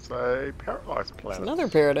is a paradise planet. It's another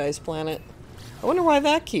paradise planet. I wonder why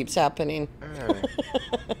that keeps happening. Yeah.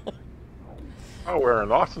 Oh, we're in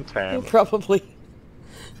Eissentam. Probably.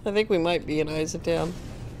 I think we might be in Eissentam.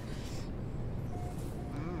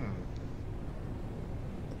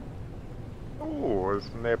 Oh, it's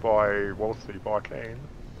nearby Wolsey by Kane.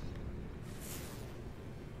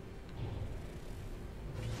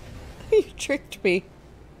 You tricked me.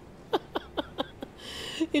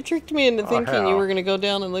 You tricked me into thinking you were going to go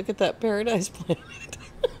down and look at that paradise planet.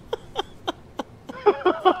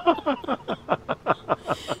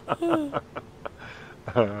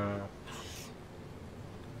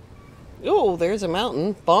 Oh, there's a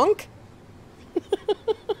mountain. Bonk.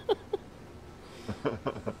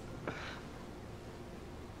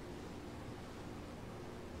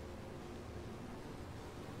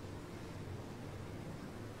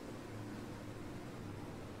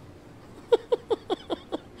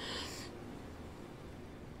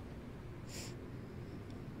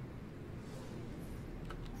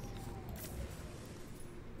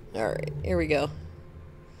 Alright, here we go.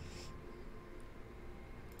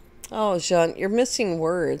 Oh, Jean, you're missing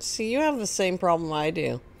words. See, you have the same problem I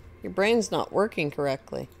do. Your brain's not working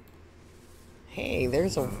correctly. Hey,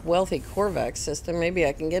 there's a wealthy Korvax system. Maybe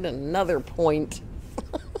I can get another point.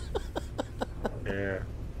 Yeah.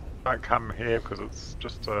 Don't come here because it's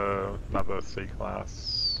just another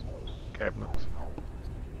C-class cabinet.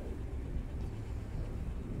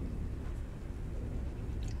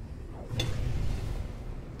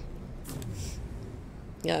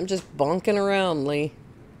 Yeah, I'm just bonking around, Lee.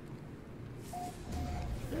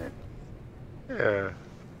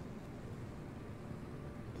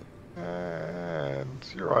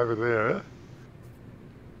 over there.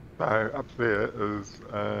 No, up there is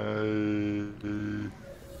a...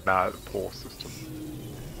 No, poor system.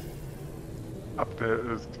 Up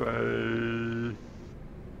there is a...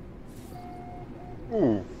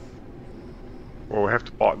 Ooh. Well, we have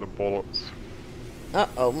to bite the bullets.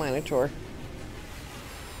 Uh-oh, Minotaur.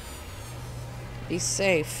 Be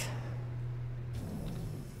safe.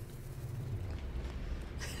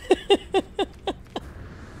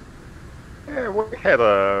 Yeah, we had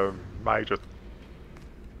a major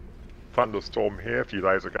thunderstorm here a few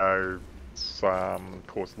days ago. It's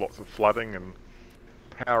caused lots of flooding and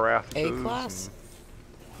power outages. A-class.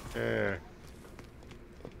 Yeah.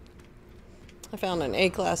 I found an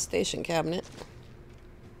A-class station cabinet.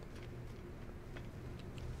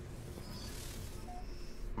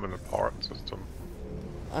 I'm in a pirate system.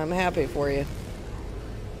 I'm happy for you.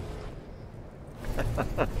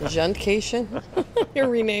 Juntcation? You're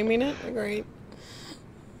renaming it? Great.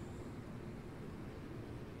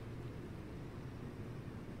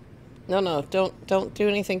 No, don't do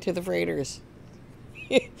anything to the freighters.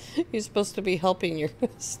 You're supposed to be helping your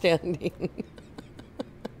standing.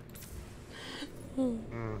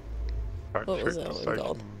 What was that one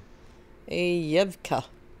called? A Yevka.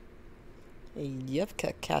 A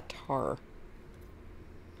Yevka Qatar.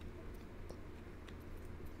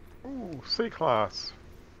 Ooh, C-class.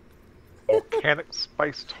 Volcanic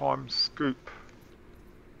space-time scoop.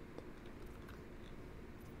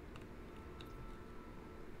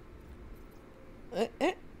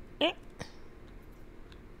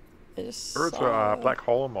 There's a black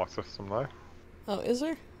hole in my system, though. Oh, is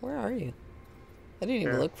there? Where are you? I didn't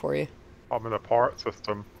even look for you. I'm in a pirate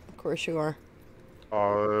system. Of course you are.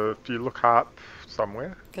 If you look up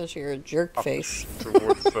somewhere. Because you're a jerk face.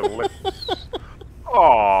 Towards the left.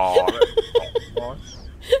 Oh, that's not nice.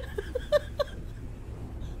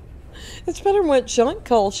 It's better than what Sean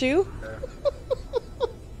calls you. Yeah.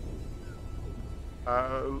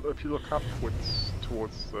 If you look upwards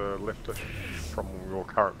towards the leftish from your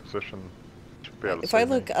current position, you should be able to if see I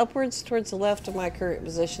me. look upwards towards the left of my current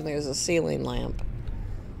position, there's a ceiling lamp.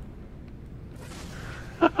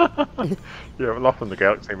 Yeah, but not in the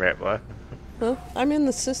galaxy map though. Huh? I'm in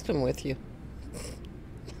the system with you.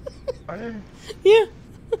 Oh, yeah. Yeah.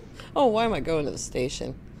 Oh, why am I going to the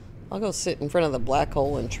station? I'll go sit in front of the black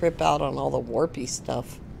hole and trip out on all the warpy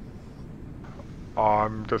stuff.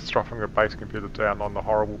 I'm just dropping a base computer down on the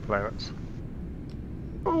horrible planets.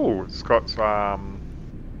 Oh, it's got a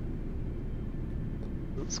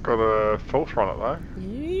filter on it though,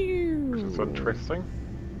 which is interesting.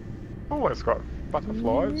 Oh, it's got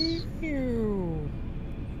butterflies.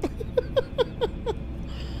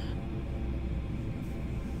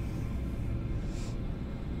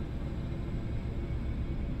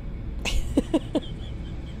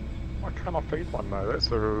 Why can't I feed one though?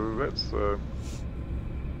 That's a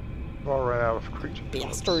I ran out of creature.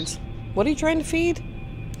 Bastards. What are you trying to feed?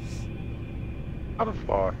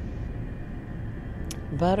 Butterfly.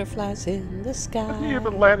 Butterflies in the sky. Have you ever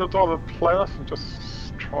landed on a planet and just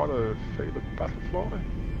try to feed a butterfly?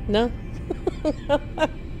 No.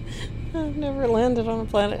 I've never landed on a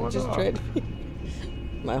planet and just not? tried to feed.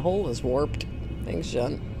 My hole is warped. Thanks,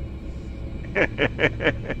 John.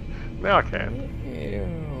 Now I can.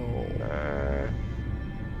 Ew.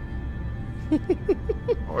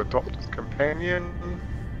 Or adopt as companion.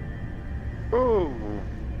 Oh.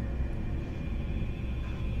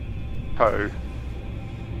 Ho.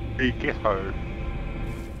 The ghetto.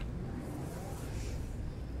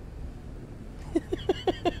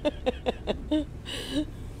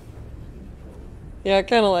 Yeah, I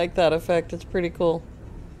kind of like that effect. It's pretty cool.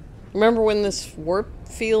 Remember when this warp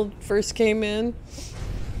field first came in?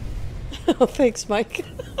 Oh, thanks, Mike.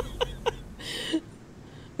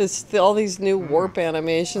 All these new warp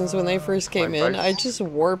animations when they first came in, I just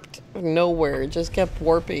warped nowhere. Just kept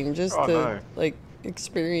warping just to like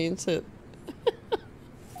experience it.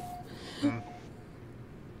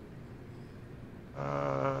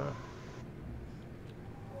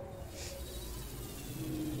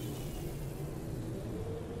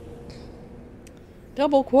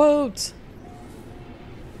 Double quotes.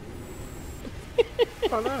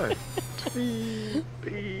 Oh no.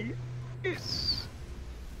 TBS.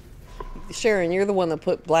 Sharon, you're the one that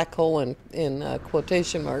put black hole in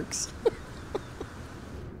quotation marks.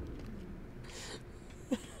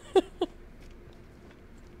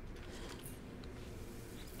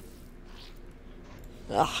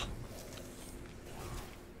 Ah.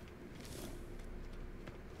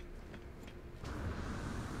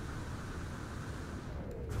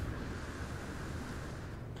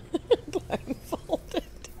 Blindfolded.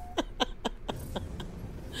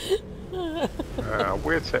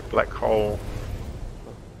 where's that black hole?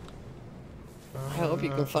 I hope you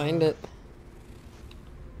can find it.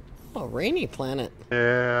 Oh, rainy planet.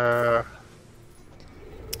 Yeah.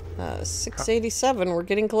 687. We're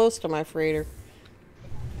getting close to my freighter.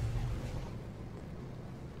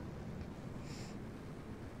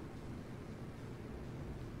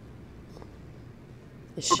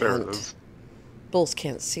 Oh, there it is. Bulls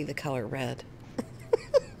can't see the color red.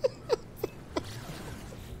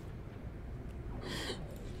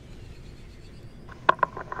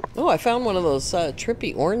 Oh, I found one of those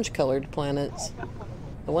trippy orange-colored planets.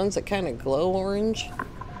 The ones that kind of glow orange.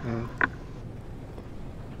 Mm.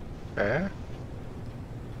 Yeah.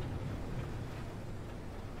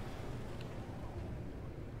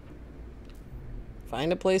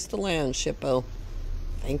 Find a place to land, Shippo.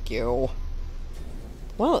 Thank you.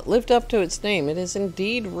 Well, it lived up to its name. It is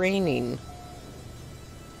indeed raining.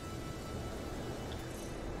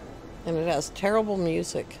 And it has terrible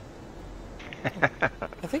music.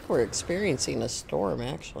 I think we're experiencing a storm,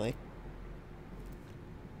 actually.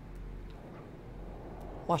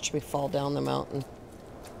 Watch me fall down the mountain.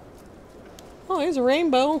 Oh, there's a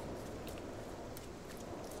rainbow.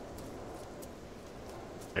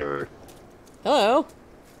 Hello. Hello.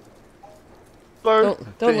 Hello.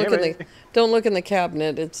 Don't look in the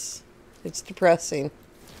cabinet. It's depressing.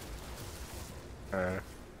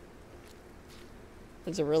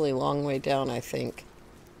 It's a really long way down, I think.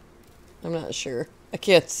 I'm not sure. I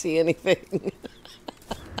can't see anything.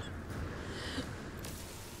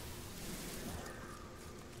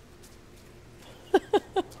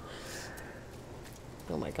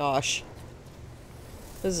 Oh my gosh.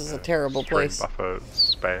 This is a terrible place.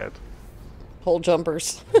 Buffer's bad. Hole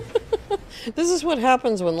jumpers. This is what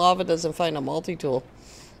happens when lava doesn't find a multi-tool.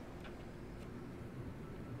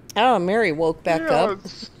 Oh, Mary woke back up.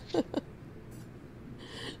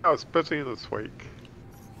 I was busy this week.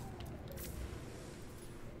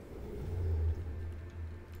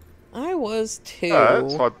 I was too. Yeah,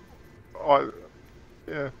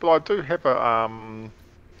 but I do have a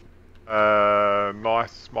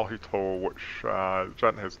nice multi-tool which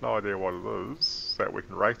Jen has no idea what it is that we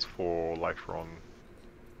can race for later on.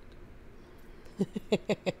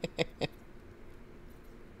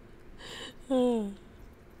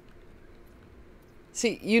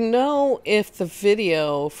 See, you know, if the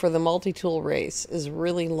video for the multi-tool race is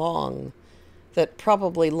really long, that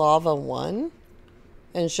probably Lava won,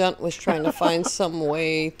 and Junt was trying to find some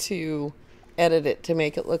way to edit it to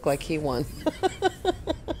make it look like he won.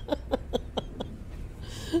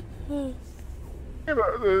 Yeah,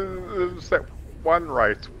 but there's that one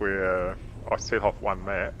race where I set off one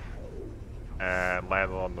map and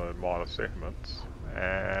landed on the minor settlement,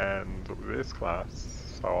 and it was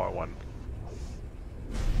S-class, so I won.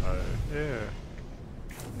 Yeah.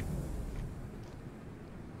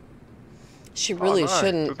 She really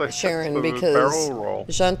shouldn't, Sharon, because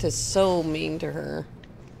Junt is so mean to her.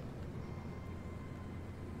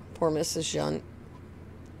 Poor Mrs. Junt.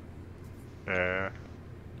 Yeah.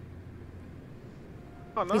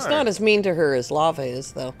 Oh, no. He's not as mean to her as Lava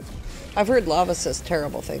is, though. I've heard Lava says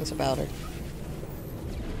terrible things about her.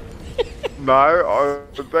 No,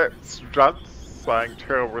 that's Junt saying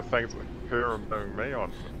terrible things with her and doing me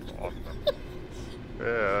on them.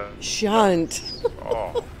 Yeah. Junt.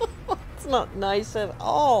 Oh. It's not nice at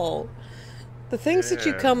all. The things that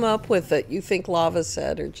you come up with that you think Lava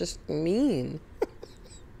said are just mean.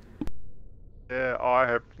 Yeah, I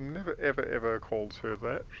have never ever called her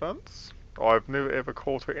that, Junt. I've never ever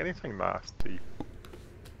called her anything nasty.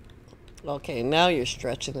 Okay, now you're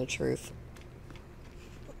stretching the truth.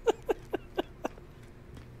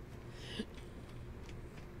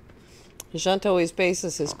 Junt always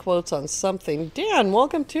bases his quotes on something. Dan,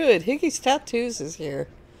 welcome to it. Higgy's Tattoos is here.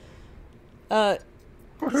 This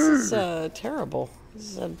is terrible. This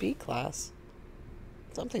is a B class.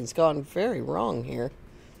 Something's gone very wrong here.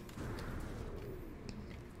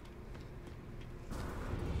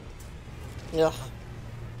 Ugh.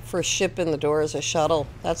 First ship in the door is a shuttle.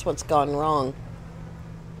 That's what's gone wrong.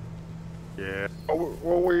 Yeah. Oh,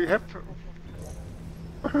 well, we have to...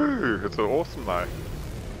 Woohoo! It's awesome though.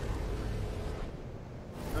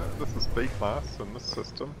 This is B class in this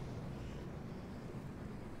system.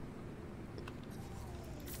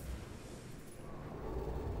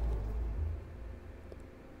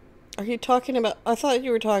 Are you talking about... I thought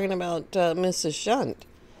you were talking about Mrs. Junt.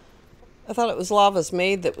 I thought it was Lava's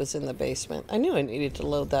maid that was in the basement. I knew I needed to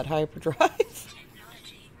load that hyperdrive.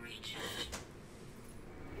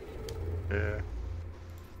 Yeah.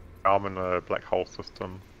 I'm in a black hole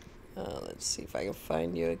system. Let's see if I can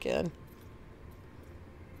find you again.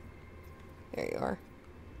 There you are.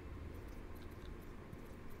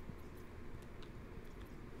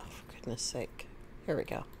 goodness sake. Here we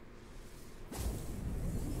go.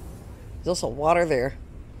 There's also water there.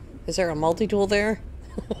 Is there a multi-tool there?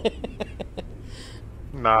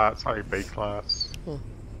 Nah, it's only B class.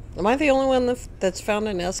 Am I the only one that's found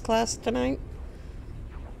an S class tonight?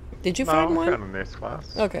 Did you find one? I found an S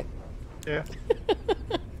class. Okay. Yeah.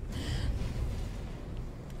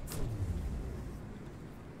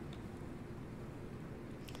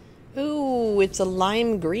 Ooh, it's a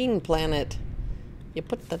lime green planet. You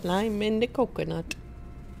put the lime in the coconut.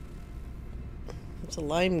 It's a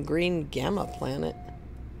lime green gamma planet.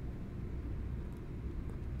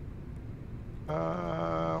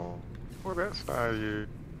 What else are you?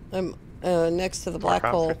 I'm next to the black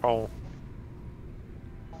hole.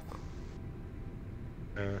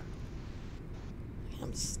 Yeah.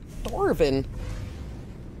 I'm starving.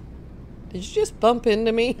 Did you just bump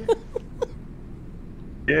into me?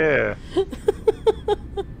 Yeah.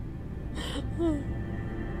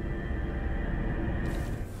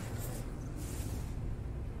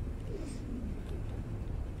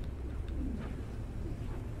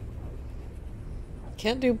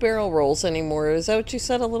 Can't do barrel rolls anymore. Is that what you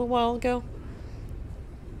said a little while ago?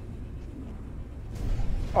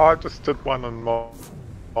 I just did one in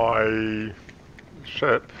my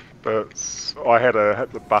ship, but I had to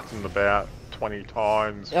hit the button about 20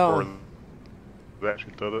 times before it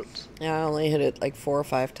actually did it. Yeah, I only hit it like 4 or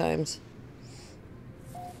 5 times.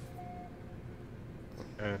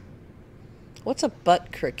 Yeah. What's a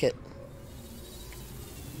butt cricket?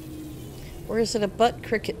 Or is it a butt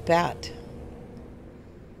cricket bat?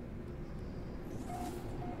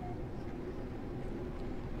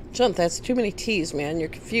 Junt, that's too many T's, man. You're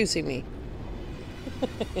confusing me.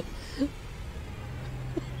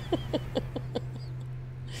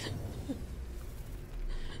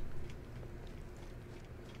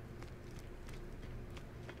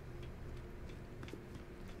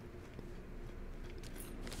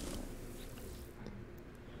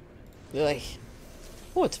 Ugh.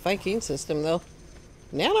 Oh, it's a Viking system, though.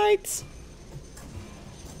 Nanites!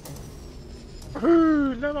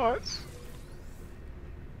 Woohoo! Nanites!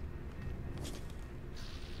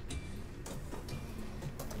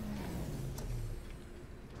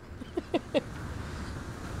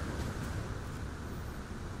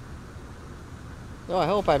 Oh, I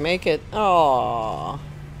hope I make it. Oh,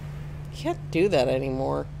 can't do that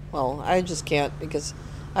anymore. Well, I just can't because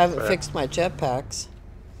I haven't fixed my jetpacks.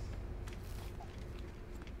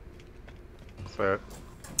 So,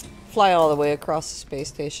 Fly all the way across the space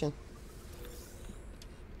station.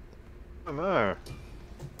 I know.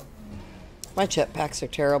 My jetpacks are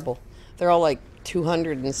terrible. They're all like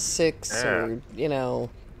 206 or, you know,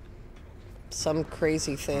 some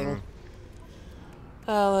crazy thing.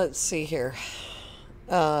 Let's see here.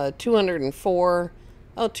 204.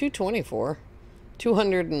 Oh, 224.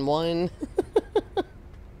 201.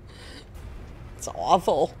 It's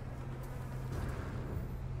awful.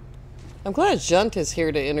 I'm glad Junt is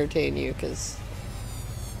here to entertain you, because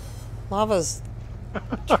Lava's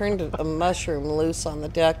turned a mushroom loose on the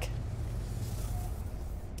deck.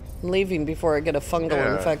 I'm leaving before I get a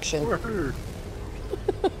fungal infection.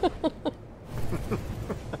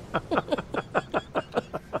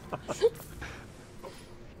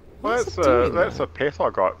 Well, that's a pet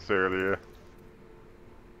I got earlier.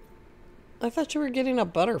 I thought you were getting a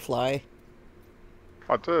butterfly.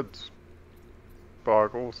 I did. But I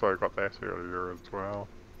also got that earlier as well.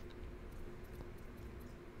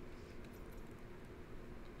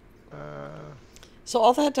 So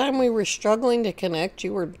all that time we were struggling to connect,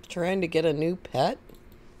 you were trying to get a new pet?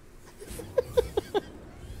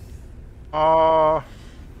 No,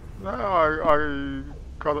 I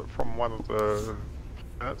got it from one of the...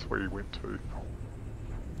 That's where you went to.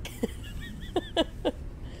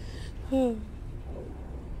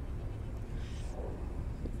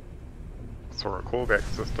 Saw a callback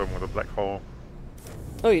system with a black hole.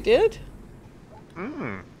 Oh, you did?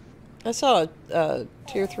 Mm. I saw a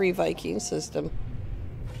Tier 3 Viking system.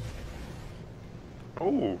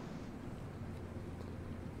 Oh.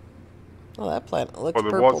 Oh, that planet looks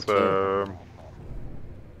Well, purple too.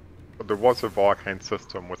 There was a Viking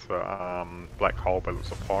system with a black hole, but it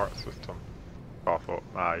was a pirate system. So I thought,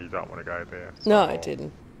 nah, you don't want to go there. So No, I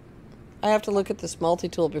didn't. I have to look at this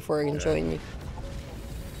multi-tool before I can join you.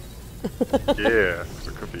 Yeah, 'cause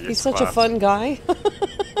it could be He's such a fun guy.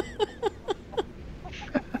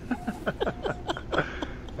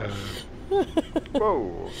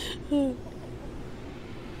 Whoa.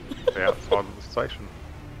 Outside of the station.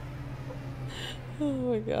 Oh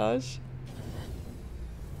my gosh.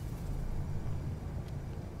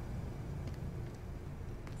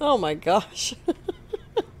 Oh my gosh.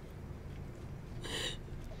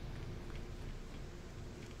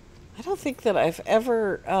 think that I've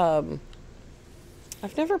ever,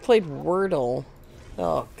 I've never played Wordle.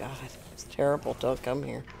 Oh, God, it's terrible. Don't come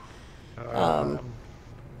here.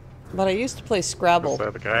 But I used to play Scrabble. Is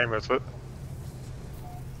that the game, is it?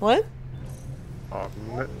 What?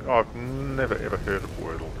 I've never ever heard of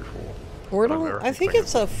Wordle before. Wordle? I think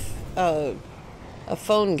it's a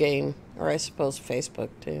phone game, or I suppose Facebook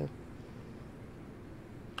too.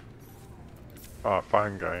 Oh,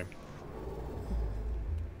 phone game.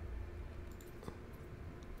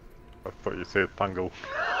 I thought you said fungal.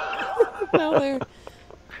 No,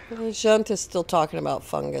 Junt is still talking about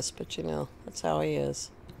fungus, but you know, that's how he is.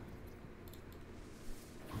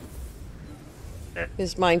 Yeah.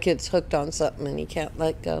 His mind gets hooked on something and he can't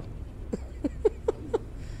let go.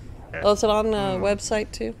 Yeah. Oh, is it on the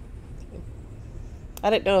website too? I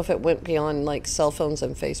didn't know if it went beyond like cell phones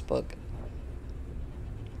and Facebook.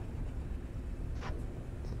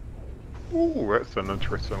 Ooh, that's an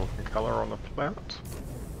interesting looking colour on the planet.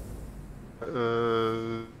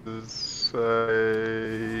 It's a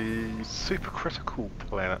supercritical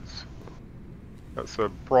planet. It's a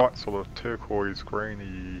bright sort of turquoise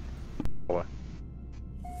greeny colour.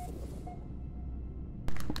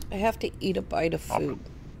 I have to eat a bite of food.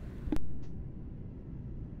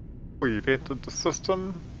 We've entered the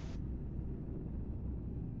system.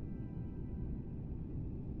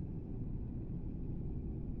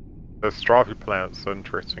 The stripy planet's an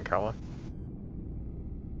interesting colour.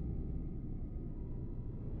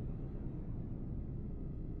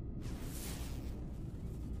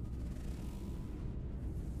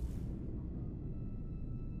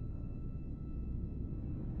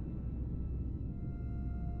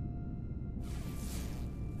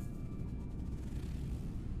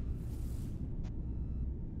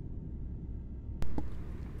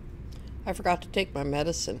 I forgot to take my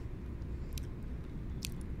medicine.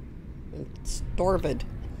 It's Dorvid.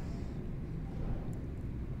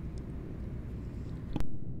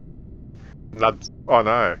 That's, oh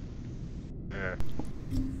no. Yeah.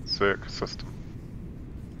 Circ system.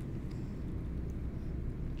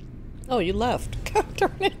 Oh, you left. God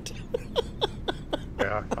darn it.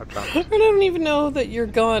 Yeah, I jumped. I don't even know that you're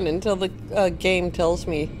gone until the game tells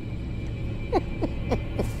me.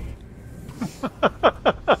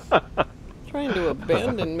 Trying to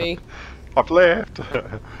abandon me. I've left.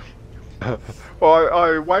 Well,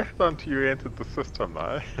 I waited until you entered the system,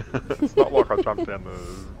 though. It's not like I jumped down the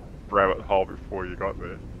rabbit hole before you got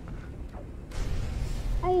there.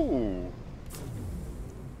 Ooh.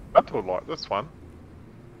 I don't like this one.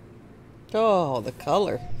 Oh, the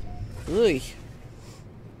color. Ugh.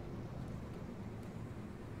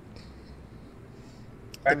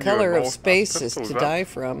 The color of space is to die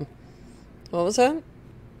from. What was that?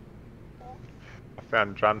 I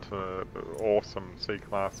found Junt an awesome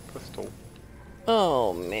C-class pistol.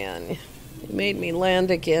 Oh, man. You made me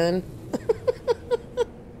land again.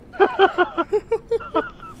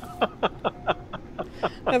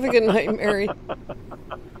 Have a good night, Mary.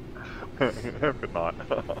 Good night.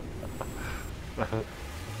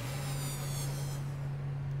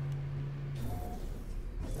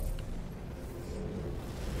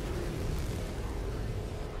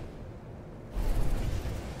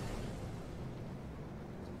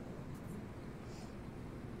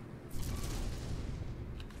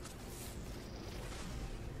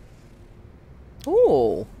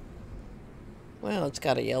 Ooh. Well, it's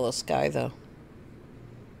got a yellow sky, though.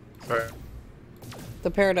 So, The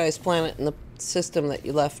Paradise Planet in the system that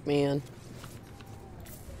you left me in.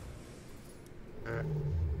 yeah.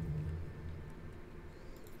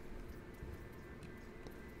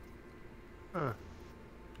 Huh.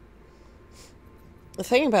 The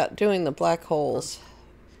thing about doing the black holes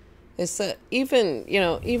is that even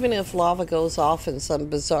if lava goes off in some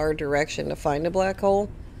bizarre direction to find a black hole,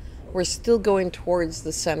 we're still going towards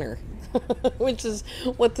the center, which is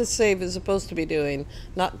what the save is supposed to be doing,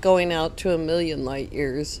 not going out to 1,000,000 light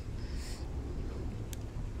years.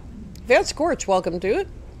 Van Scorch, welcome to it.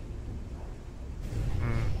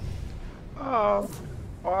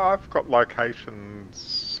 I've got locations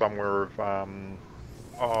somewhere of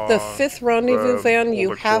The fifth rendezvous, Van,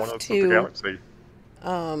 you have to.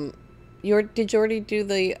 Did you already do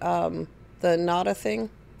the Nada thing?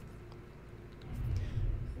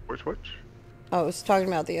 Which? I was talking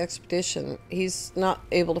about the expedition. He's not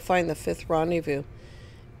able to find the fifth rendezvous.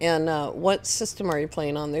 And what system are you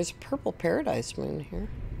playing on? There's a purple paradise moon here.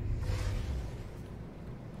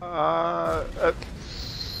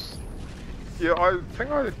 Yeah, I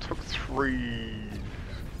think I took 3.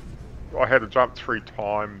 I had to jump 3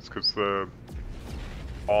 times because the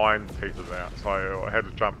line petered out, so I had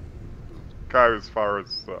to go as far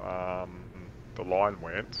as the line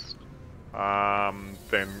went,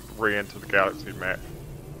 then re-enter the galaxy map,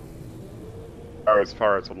 go as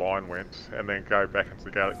far as the line went, and then go back into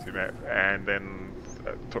the galaxy map, and then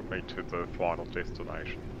it took me to the final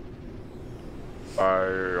destination.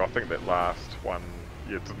 So I think that last one,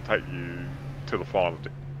 yeah, it didn't take you to the final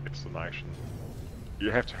destination. You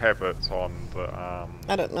have to have it on the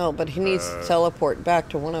I don't know, but he needs to teleport back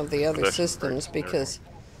to one of the other systems because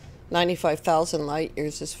 95,000 light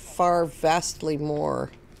years is far vastly more.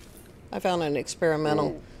 I found an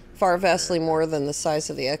experimental. Ooh. Far vastly more than the size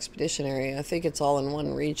of the expedition area. I think it's all in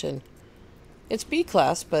one region. It's B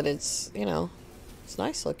class, but it's, you know, it's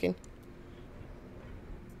nice looking.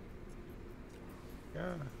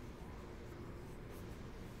 Yeah.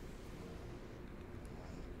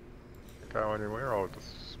 Go anywhere, I'll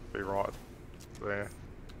just be right there.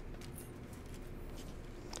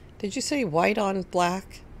 Did you say white on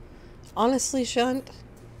black? Honestly, Shunt,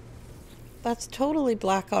 that's totally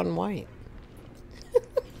black on white.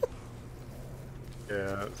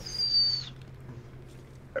 Yeah,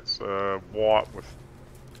 it's white with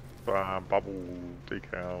bubble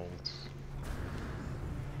decals.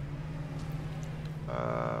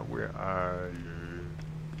 Where are you?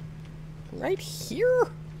 Right here?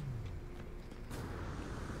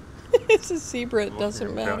 It's a zebra, it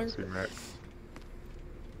doesn't matter.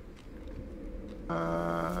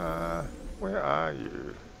 Where are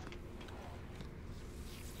you?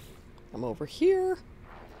 I'm over here.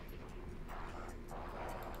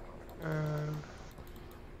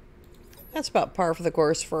 That's about par for the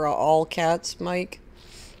course for all cats, Mike.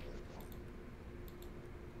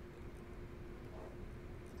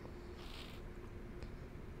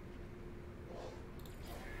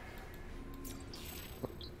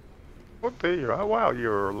 What there you are? Wow,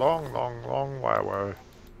 you're a long way away.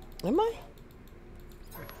 Am I?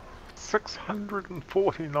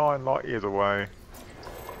 649 light years away.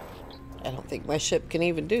 I don't think my ship can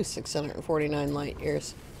even do 649 light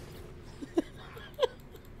years.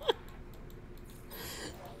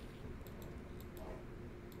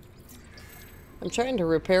 I'm trying to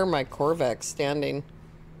repair my Corvax standing.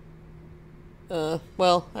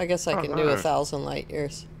 Well, I guess I can do 1,000 light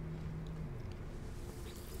years.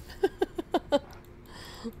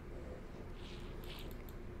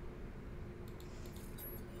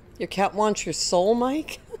 Your cat wants your soul,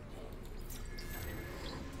 Mike?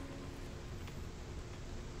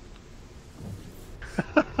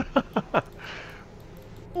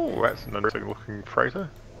 Oh, that's an interesting looking freighter.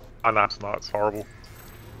 Oh no, it's not, it's horrible.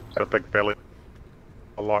 Got a big belly.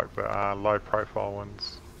 I like the low profile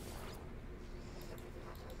ones.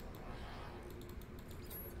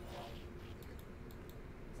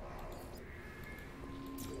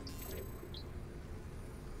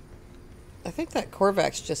 I think that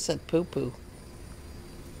Corvax just said poo-poo.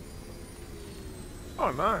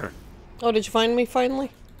 Oh no. Oh, did you find me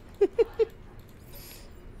finally?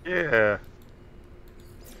 Yeah.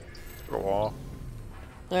 For a while.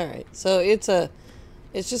 Alright, so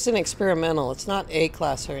it's just an experimental. It's not A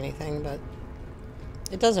class or anything, but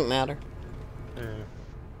it doesn't matter. Yeah.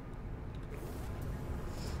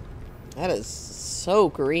 That is so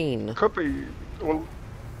green. Could be, well,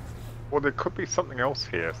 there could be something else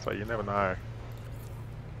here, so you never know.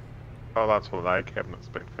 Oh, that's where the A cabinet's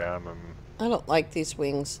been found, and I don't like these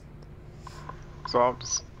wings. so I'll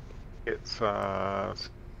just get screenshot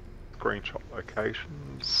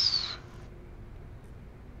locations.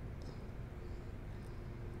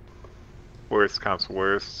 Worst comes to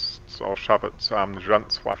worst, so I'll shove it to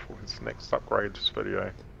Junt's wife for his next upgrade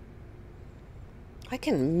video. I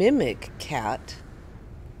can mimic cat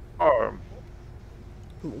Oh.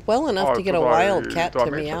 well enough to get a wild cat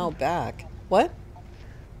to meow back. What?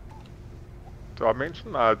 Did I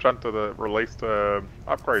mention Junt released a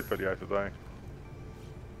upgrade video today?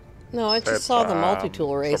 No, I just saw the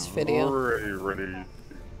multi-tool race video. Really,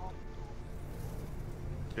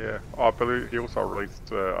 yeah. I believe he also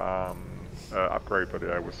released upgrade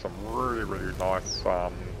video with some really nice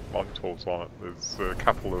multi-tools on it. There's a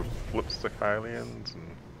couple of lipstick aliens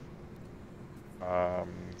and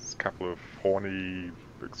there's a couple of horny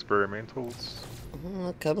experimentals.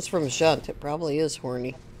 It comes from Junt. It probably is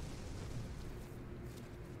horny.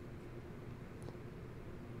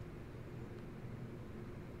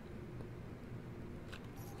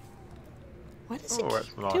 Why does it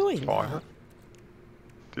keep nice doing fire.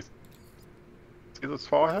 that? See this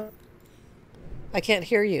fire? I can't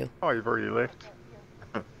hear you. Oh, you've already left.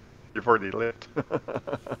 You've already left.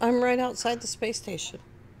 I'm right outside the space station,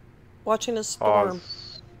 watching a storm.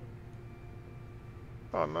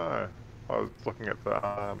 Oh no, I was looking at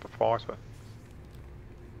the fighter.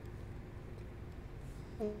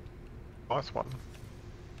 Nice one.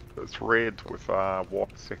 It's red with white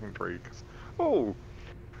secondary. Oh!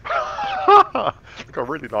 It's got a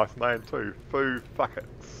really nice name too. Foo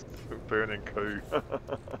Buckets. Burning Coup.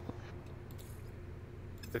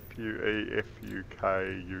 FUEFUKUCs.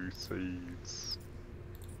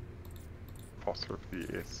 Apostrophe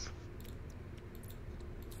S.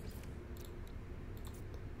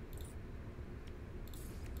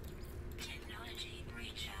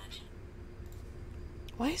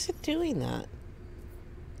 Why is it doing that?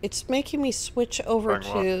 It's making me switch over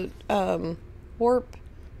to warp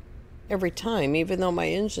every time, even though my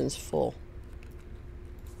engine's full.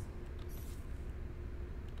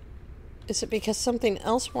 Is it because something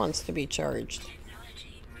else wants to be charged?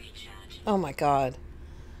 Oh my god.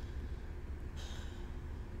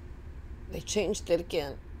 They changed it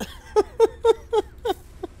again. Who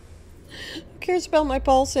cares about my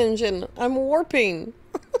pulse engine? I'm warping.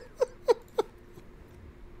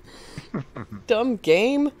 Dumb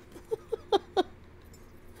game.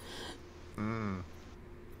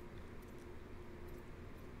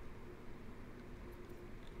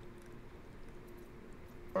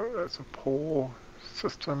 Oh, that's a poor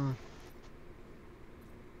system.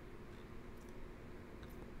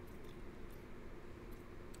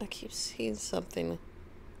 I keep seeing something.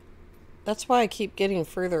 That's why I keep getting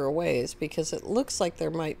further away, is because it looks like there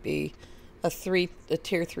might be a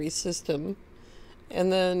tier 3 system,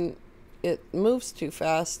 and then it moves too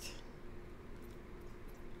fast.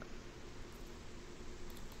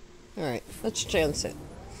 Alright, let's chance it.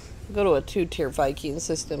 Go to a 2-tier Viking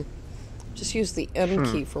system. Just use the M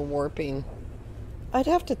key for warping. I'd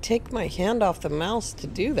have to take my hand off the mouse to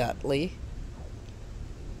do that, Lee.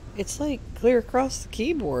 It's like clear across the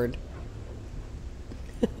keyboard.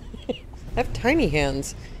 I have tiny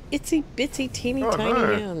hands. Itsy bitsy teeny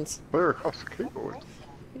tiny hands. Clear across the keyboard.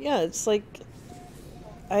 Yeah, it's like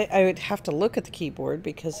I would have to look at the keyboard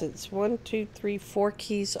because it's 1, 2, 3, 4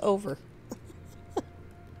 keys over.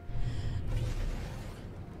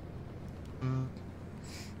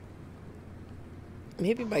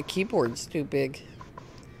 Maybe my keyboard's too big.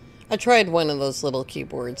 I tried one of those little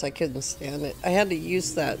keyboards. I couldn't stand it. I had to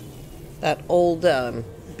use that old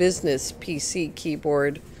business PC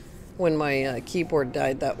keyboard when my keyboard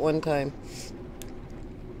died that one time.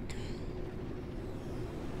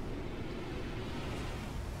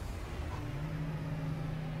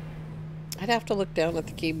 I'd have to look down at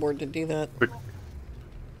the keyboard to do that.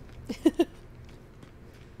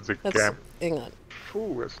 Hang on.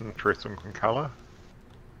 Oh, that's an interesting colour.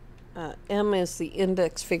 M is the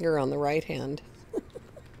index finger on the right hand.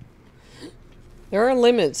 There are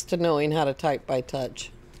limits to knowing how to type by touch.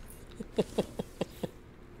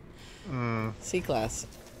 C-class.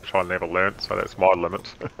 Which I never learnt, so that's my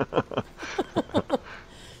limit.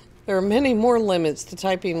 There are many more limits to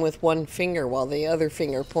typing with one finger while the other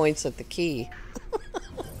finger points at the key.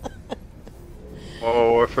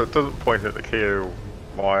 Well, if it doesn't point at the key,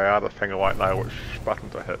 my other finger won't know which button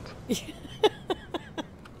to hit.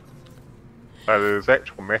 So there's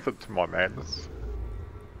actual method to my madness.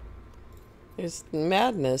 There's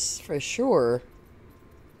madness for sure.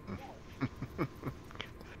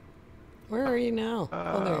 Where are you now?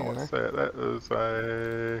 Oh, there you are. That? That is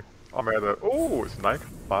a... I'm at a... Oh, it's naked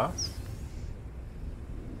class.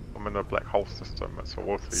 I'm in a black hole system. It's a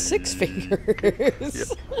worthy... 6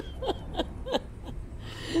 fingers.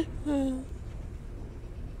 Yep.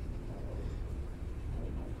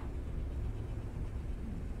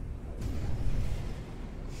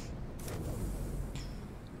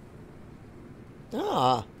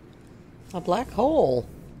 Ah, a black hole.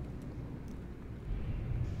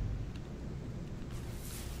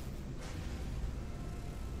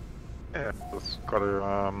 Yeah, just got to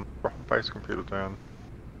drop a base computer down.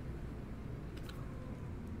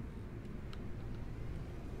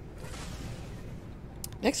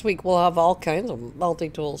 Next week we'll have all kinds of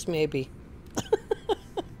multi-tools, maybe.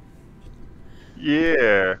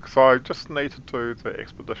 Yeah, because I just need to do the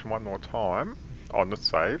expedition one more time on the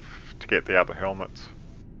save to get the other helmets.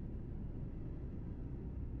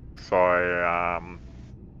 So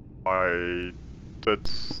I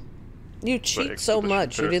did. You cheat so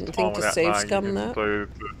much. You didn't think the saves come that?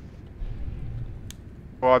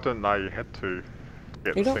 Well, I didn't know you had to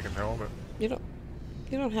get the second helmet. You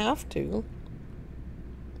don't have to.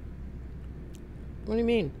 What do you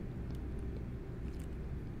mean?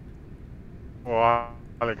 Well, I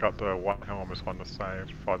only got the one helmet on the save.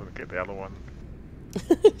 If I didn't get the other one.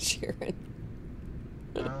 Sharon.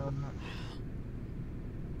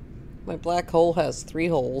 My black hole has 3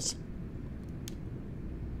 holes.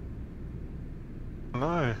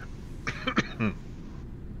 No.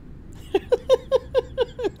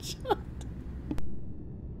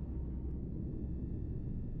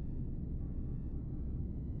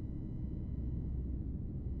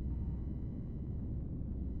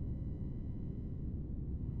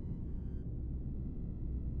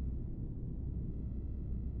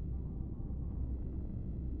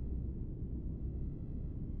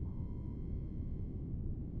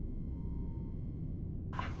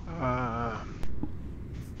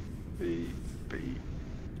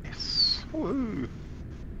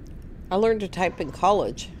 I learned to type in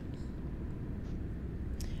college.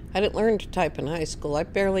 I didn't learn to type in high school. I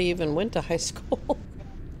barely even went to high school.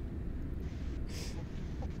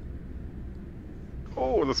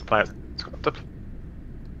 Oh, this plant's got diplos.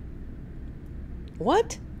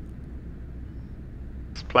 What?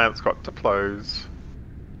 This plant's got diplos.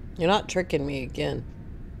 You're not tricking me again.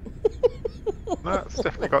 No, it's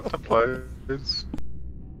definitely got diplos.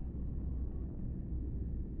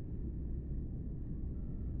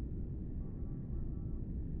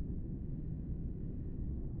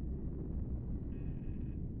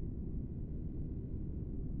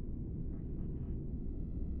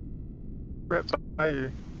 Where are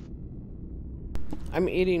you? I'm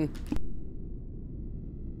eating.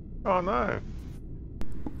 Oh no.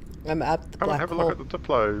 I'm at the Come and black have a hole. look at the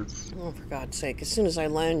diplos. Oh, for God's sake. As soon as I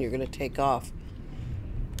land, you're going to take off.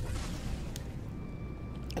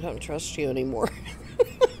 I don't trust you anymore.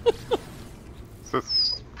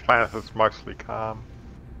 This planet is mostly calm.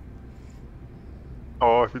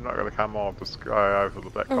 Oh, if you're not going to come, I'll just go over the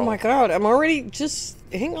black hole. Oh my God, I'm already just...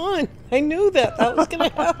 Hang on. I knew that was going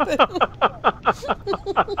to happen.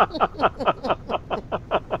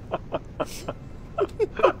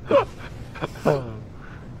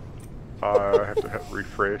 I have to hit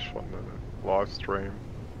refresh on the live stream.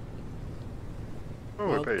 Oh,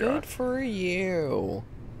 Well, there you are. good for you.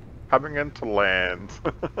 Coming into land.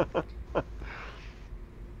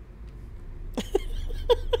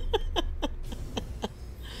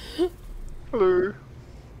 Hello.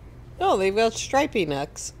 Oh, they've got stripy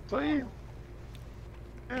necks. See?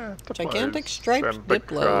 Yeah, diplos. Gigantic striped And big,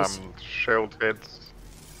 diplos. shelled heads.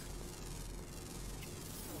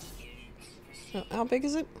 How big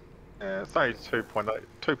is it? Yeah, it's only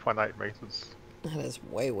 2.8 meters. That is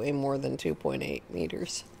way, way more than 2.8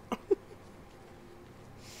 meters.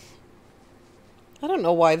 I don't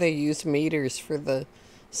know why they use meters for the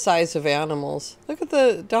size of animals. Look at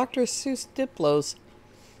the Dr. Seuss Diplos.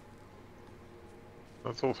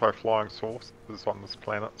 There's also flying saucers on this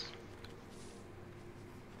planet.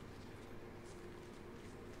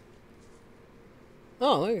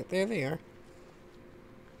 Oh, look, there they are.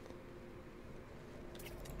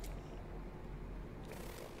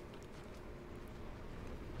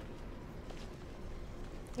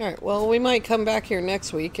 Alright, well, we might come back here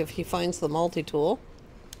next week if he finds the multi-tool.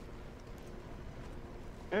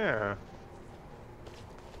 Yeah.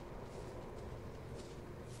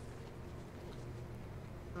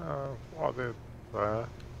 While they're there,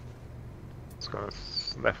 it's going to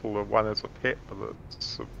snaffle the one as a pet, but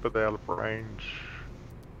it's a bit out of range.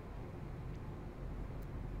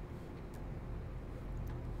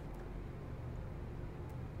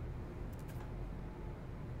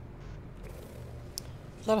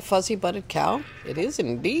 Is that a fuzzy-butted cow? It is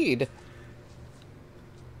indeed.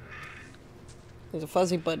 There's a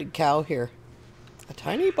fuzzy-butted cow here. A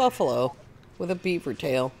tiny buffalo with a beaver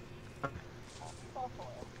tail.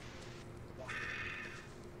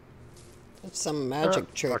 That's some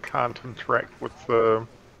magic trick. I can't interact with the...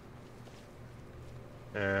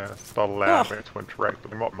 Yeah, it's not allowed me to interact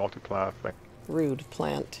with the multiplayer thing. Rude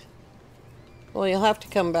plant. Well, you'll have to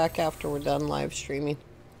come back after we're done live streaming.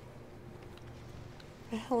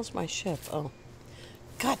 Where the hell is my ship? Oh.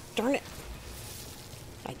 God darn it.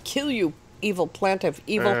 I kill you, evil plant of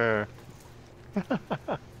evil. I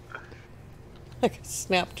got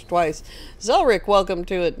snapped twice. Zelric, welcome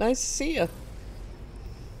to it. Nice to see you.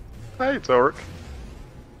 Hey, Zork.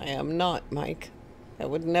 I am not, Mike. I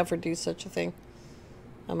would never do such a thing.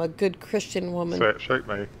 I'm a good Christian woman. Shoot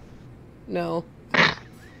me. No.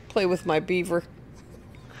 Play with my beaver.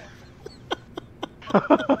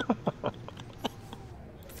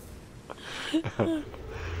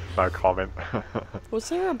 No comment. Was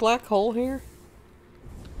there a black hole here?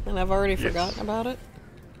 And I've already forgotten about it?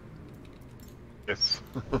 Yes.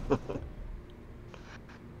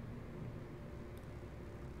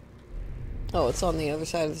 Oh, it's on the other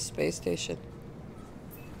side of the space station.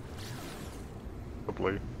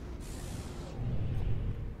 Probably.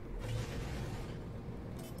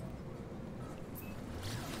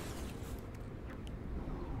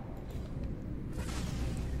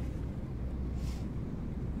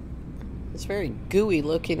 It's very gooey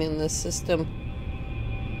looking in this system.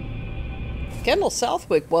 Kendall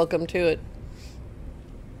Southwick, welcome to it.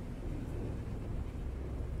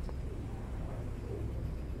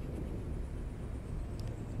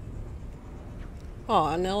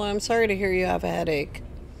 Oh, Nella, I'm sorry to hear you have a headache.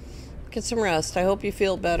 Get some rest. I hope you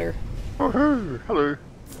feel better. Woohoo! Hello.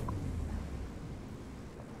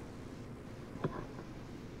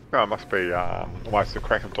 Oh, it must be almost the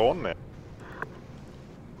crack of dawn there.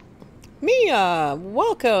 Mia,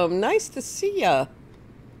 welcome. Nice to see ya.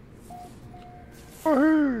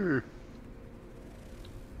 Woohoo!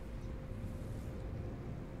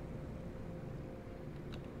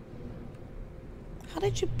 How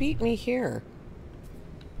did you beat me here?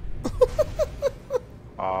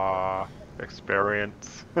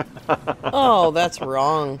 Experience. Oh, that's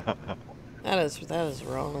wrong. That is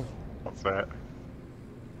wrong. What's that?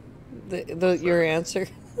 Your answer.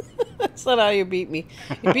 That's not how you beat me.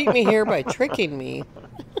 You beat me here by tricking me.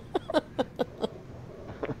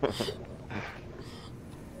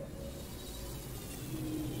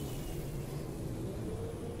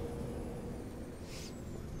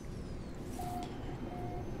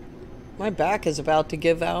 My back is about to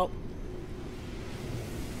give out.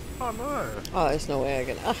 Oh no. Oh, there's no way I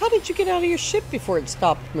can. How did you get out of your ship before it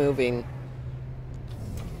stopped moving?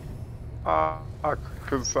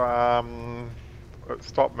 Because it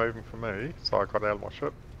stopped moving for me, so I got out of my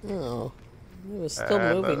ship. Oh, it was still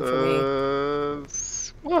moving for me.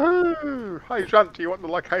 Woohoo! Hey, Junt, do you want the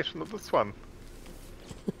location of this one?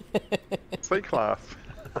 C-class.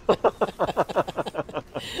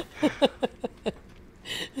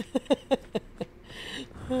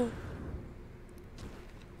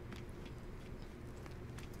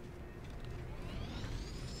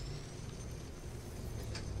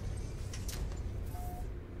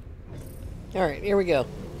 All right, here we go.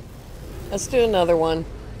 Let's do another one.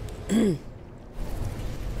 He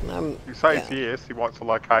says yes, he wants a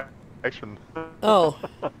location. Oh,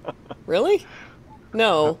 really?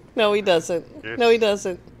 No, no, he doesn't. Yes. No, he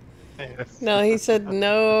doesn't. Yes. No, he said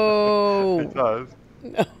no. He does.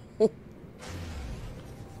 No.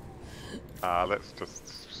 That's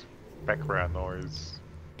just background noise.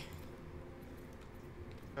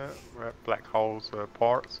 Black holes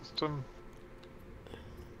pirate system.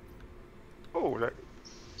 Oh,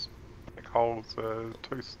 that's black holes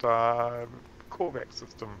 2-star Corvax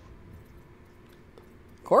system.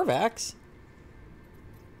 Corvax?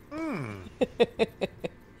 Hmm.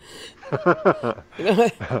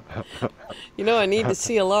 You know, I need to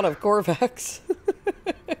see a lot of Corvax.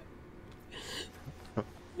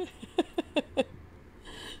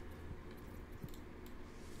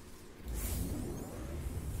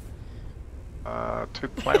 2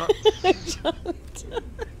 planets.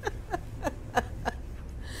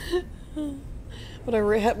 Would I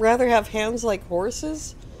rather have hands like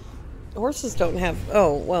horses? Horses don't have...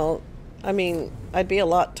 Oh, well, I mean, I'd be a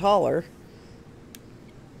lot taller.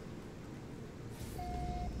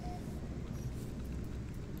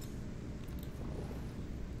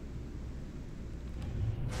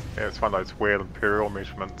 Yeah, it's one of those weird imperial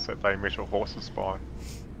measurements that they measure horses by.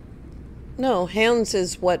 No, hands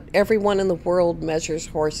is what everyone in the world measures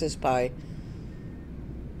horses by.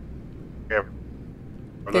 Yeah.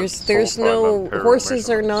 There's no... Horses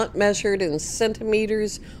are not measured in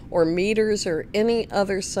centimeters or meters or any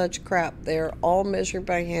other such crap. They're all measured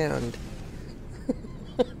by hand.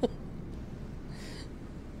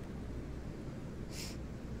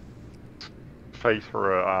 Feet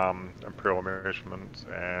are imperial measurement,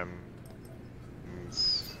 and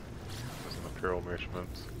there's an imperial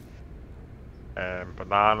measurement. And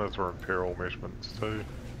bananas are imperial measurements too.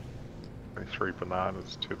 3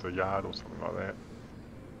 bananas to the yard or something like that.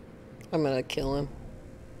 I'm gonna kill him.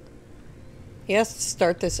 He has to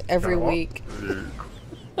start this every week.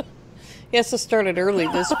 He has to start it early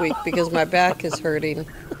this week because my back is hurting.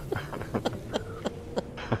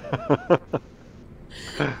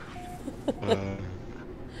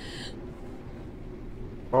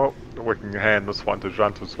 Well, we can hand this one to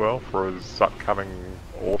Junt as well for his upcoming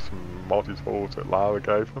awesome multi-tools that Lara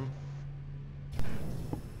gave him.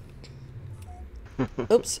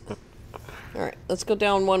 Oops. Alright, let's go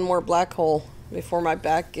down one more black hole before my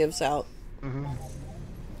back gives out. I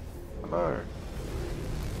know.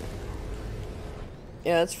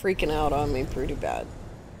 Yeah, it's freaking out on me pretty bad.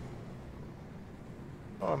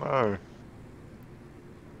 Oh no.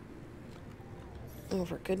 Oh,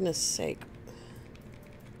 for goodness sake.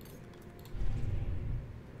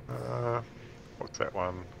 What's that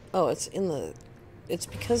one? Oh, it's in the... It's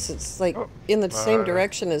because it's like in the same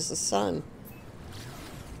direction as the sun.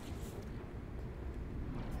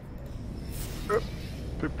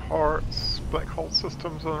 2 parts, black hole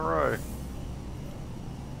systems in a row.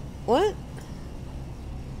 What?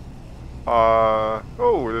 Oh,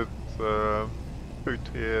 it's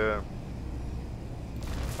 2-tier.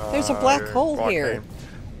 There's a black hole here,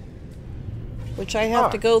 which I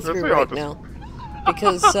have to go through right now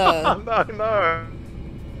because no.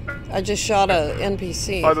 I just shot a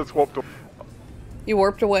NPC. I just warped away. You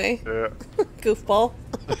warped away? Yeah. Goofball.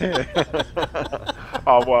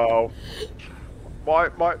 Oh well.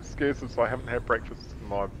 My excuse is I haven't had breakfast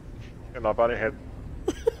and I've only had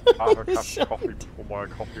half a cup of coffee before my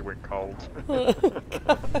coffee went cold. Oh,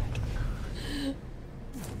 God.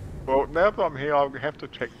 Well, now that I'm here, I'll have to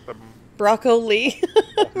check the Broccoli.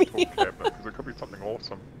 multi-tool cabinet, because it could be something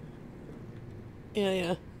awesome.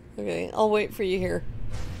 Yeah. Okay, I'll wait for you here.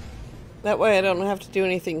 That way I don't have to do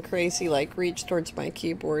anything crazy like reach towards my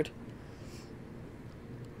keyboard.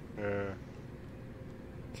 Yeah.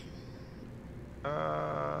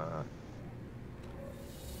 Oh,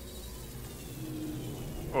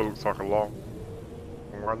 it looks like a long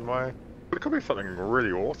runway. But it could be something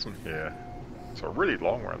really awesome here. It's a really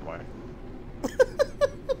long runway.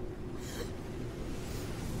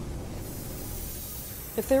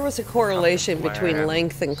 If there was a correlation between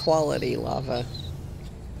length and quality, Lava.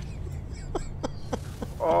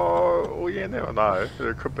 Oh, well, you never know.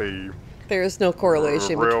 There could be... There is no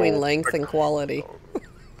correlation between length and big... quality.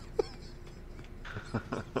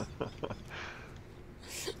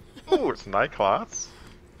 Oh, it's an A-class.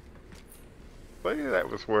 See, that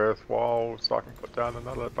was worthwhile, so I can put down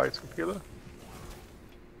another base computer.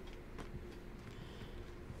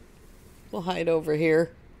 We'll hide over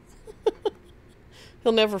here.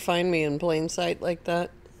 He'll never find me in plain sight like that.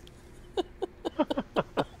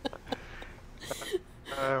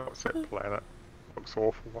 What's that planet? Looks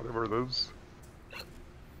awful, whatever it is.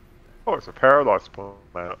 Oh, it's a paradise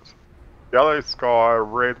planet. Yellow sky,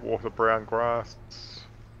 red water, brown grass.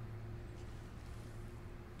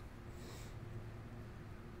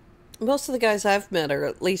 Most of the guys I've met are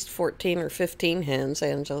at least 14 or 15 hands,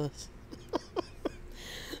 Angelus.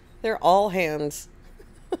 They're all hands.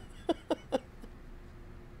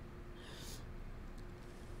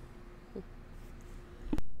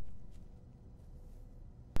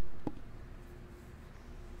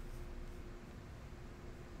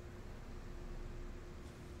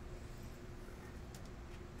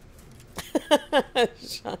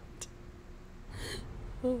 Shut.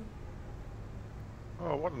 Oh,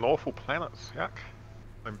 what an awful planet. Yuck.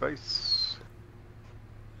 And base.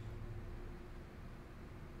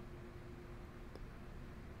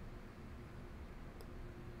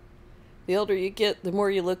 The older you get, the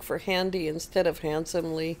more you look for handy instead of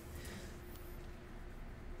handsomely.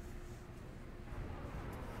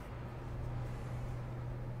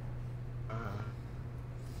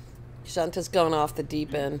 Shanta's gone off the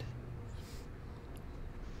deep end.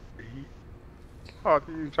 Oh,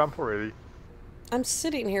 did you jump already? I'm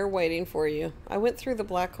sitting here waiting for you. I went through the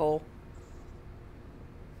black hole.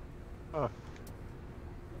 Oh.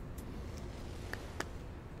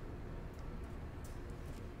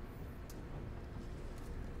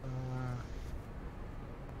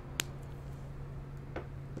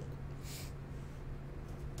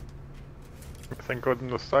 Everything good in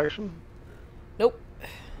the station? Nope.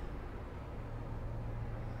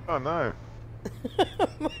 Oh no. Oh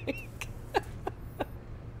my God.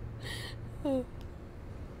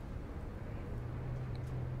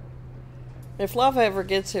 If Lava ever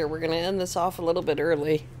gets here, we're going to end this off a little bit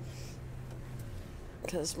early.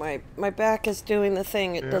 Because my back is doing the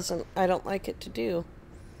thing it doesn't, I don't like it to do.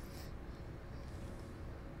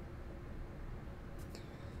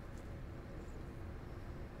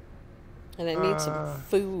 And I need some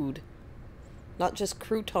food. Not just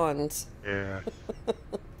croutons. Yeah.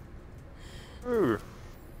 Ooh.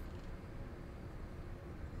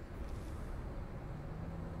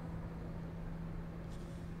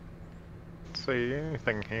 See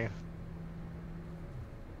anything here?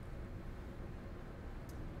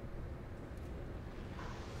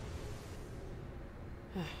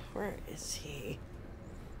 Where is he?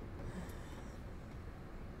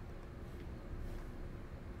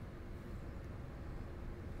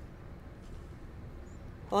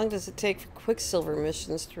 How long does it take for Quicksilver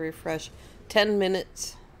missions to refresh? 10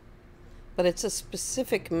 minutes. But it's a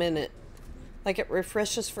specific minute. Like it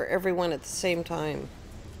refreshes for everyone at the same time.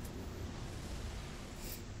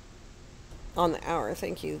 On the hour,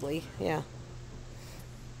 thank you, Lee. Yeah.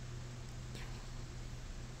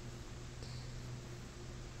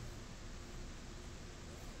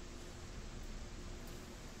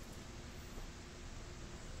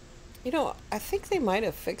 You know, I think they might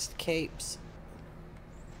have fixed capes.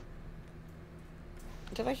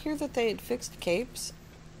 Did I hear that they had fixed capes?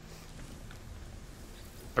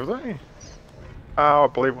 Have they? I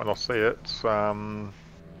believe when I see it. Yeah.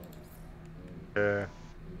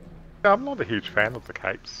 Yeah, I'm not a huge fan of the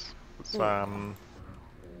capes. It's, Let's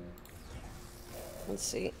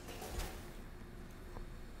see.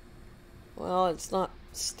 Well, it's not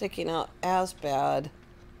sticking out as bad.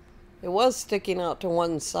 It was sticking out to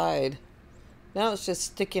one side. Now it's just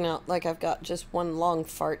sticking out like I've got just one long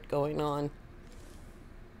fart going on.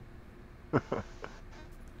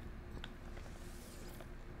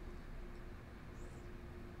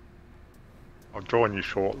 I'll join you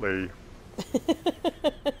shortly.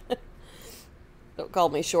 Don't call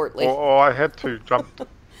me shortly. Or I had to jump.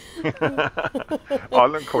 I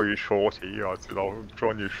didn't call you shorty. I said I'll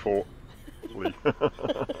join you shortly.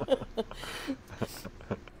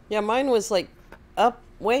 Yeah, mine was like up,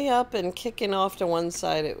 way up, and kicking off to one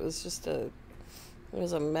side. It was just it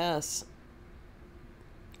was a mess.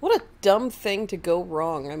 What a dumb thing to go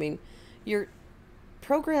wrong. I mean, you're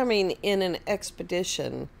programming in an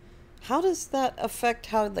expedition. How does that affect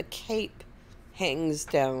how the cape hangs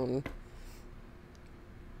down?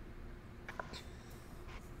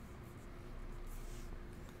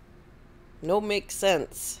 No makes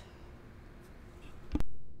sense.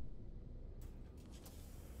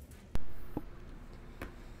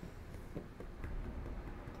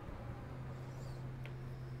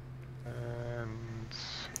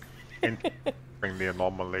 And entering the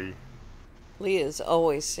anomaly. Lee is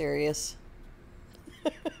always serious.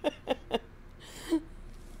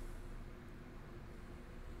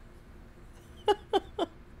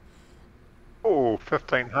 Oh,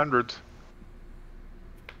 1500.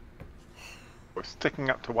 We're sticking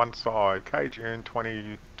up to one side. KGN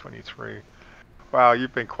 2023. Wow,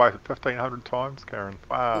 you've been quoted 1500 times, Karen.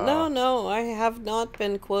 Wow. No, I have not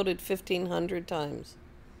been quoted 1500 times.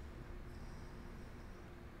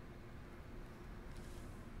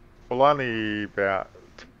 Well, only about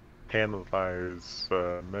 10 of those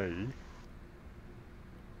me.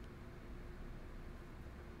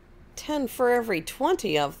 10 for every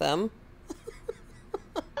 20 of them.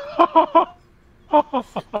 I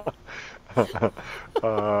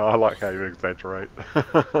like how you exaggerate.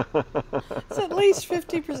 It's at least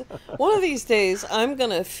 50%. One of these days, I'm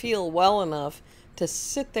going to feel well enough to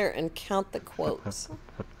sit there and count the quotes.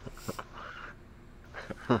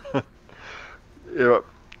 Yeah.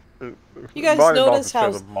 You guys notice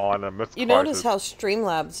how how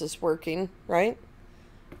Streamlabs is working, right?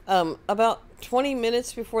 About 20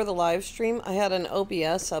 minutes before the live stream, I had an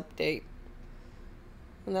OBS update.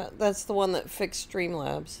 And that's the one that fixed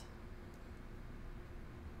Streamlabs.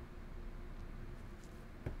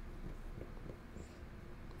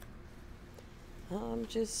 I'm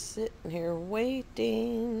just sitting here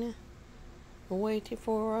waiting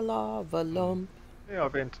for a lava lump. Yeah,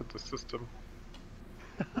 I've entered the system.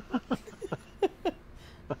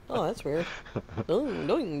 Oh, that's weird. Doing,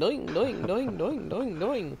 doing, doing, doing, doing, doing, doing,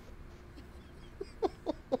 doing.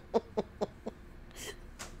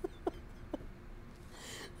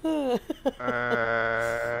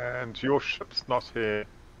 And your ship's not here.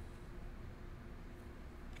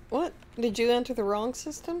 What? Did you enter the wrong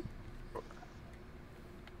system?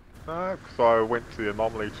 No, because I went to the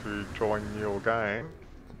anomaly to join your game.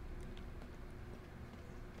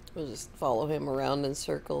 We'll just follow him around in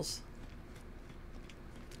circles.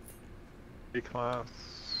 E-class,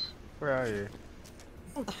 where are you?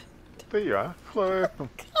 Oh, there you are. Hello.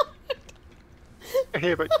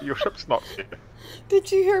 Here, but your ship's not here.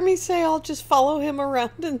 Did you hear me say I'll just follow him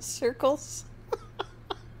around in circles?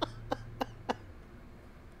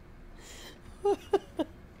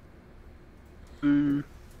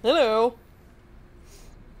 Hello.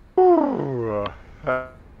 Ooh,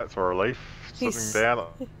 that's a relief. Sitting down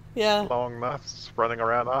long enough, running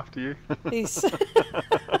around after you.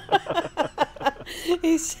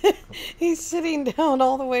 He's sitting down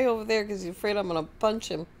all the way over there because he's afraid I'm going to punch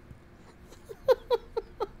him.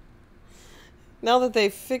 Now that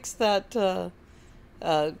they've fixed that,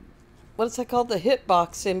 what's that called? The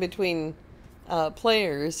hitbox in between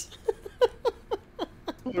players.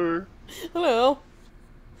 Hello. Hello.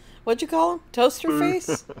 What'd you call him? Toaster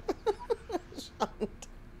face?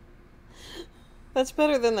 That's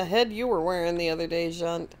better than the head you were wearing the other day,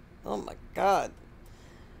 Jean. Oh my god.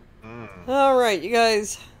 Alright, you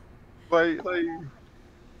guys. You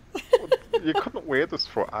couldn't wear this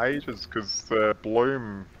for ages because the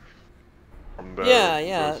bloom from the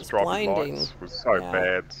it's blinding. lights was so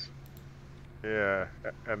bad. Yeah,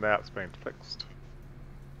 and now it's been fixed.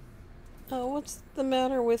 Oh, what's the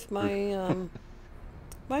matter with my,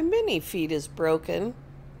 my mini feed is broken.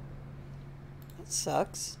 That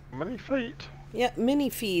sucks. Mini feed? Yeah, mini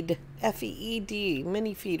feed. F-E-E-D.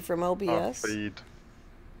 Mini feed from OBS. Oh, feed.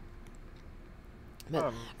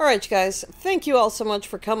 Alright, you guys. Thank you all so much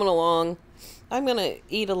for coming along. I'm going to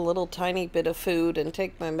eat a little tiny bit of food and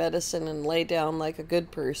take my medicine and lay down like a good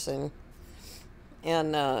person.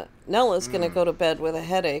 And Nella's going to go to bed with a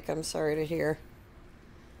headache, I'm sorry to hear.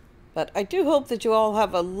 But I do hope that you all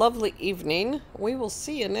have a lovely evening. We will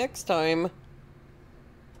see you next time.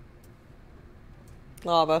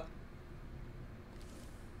 Lava.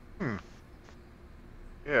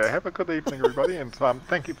 Yeah, have a good evening, everybody, and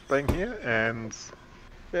thank you for being here, and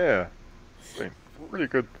yeah. It's been really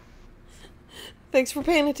good. Thanks for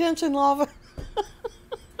paying attention, Lava.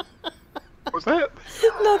 What was that?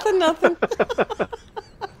 Nothing.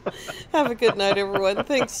 Have a good night, everyone.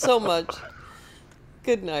 Thanks so much.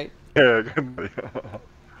 Good night. Yeah, good.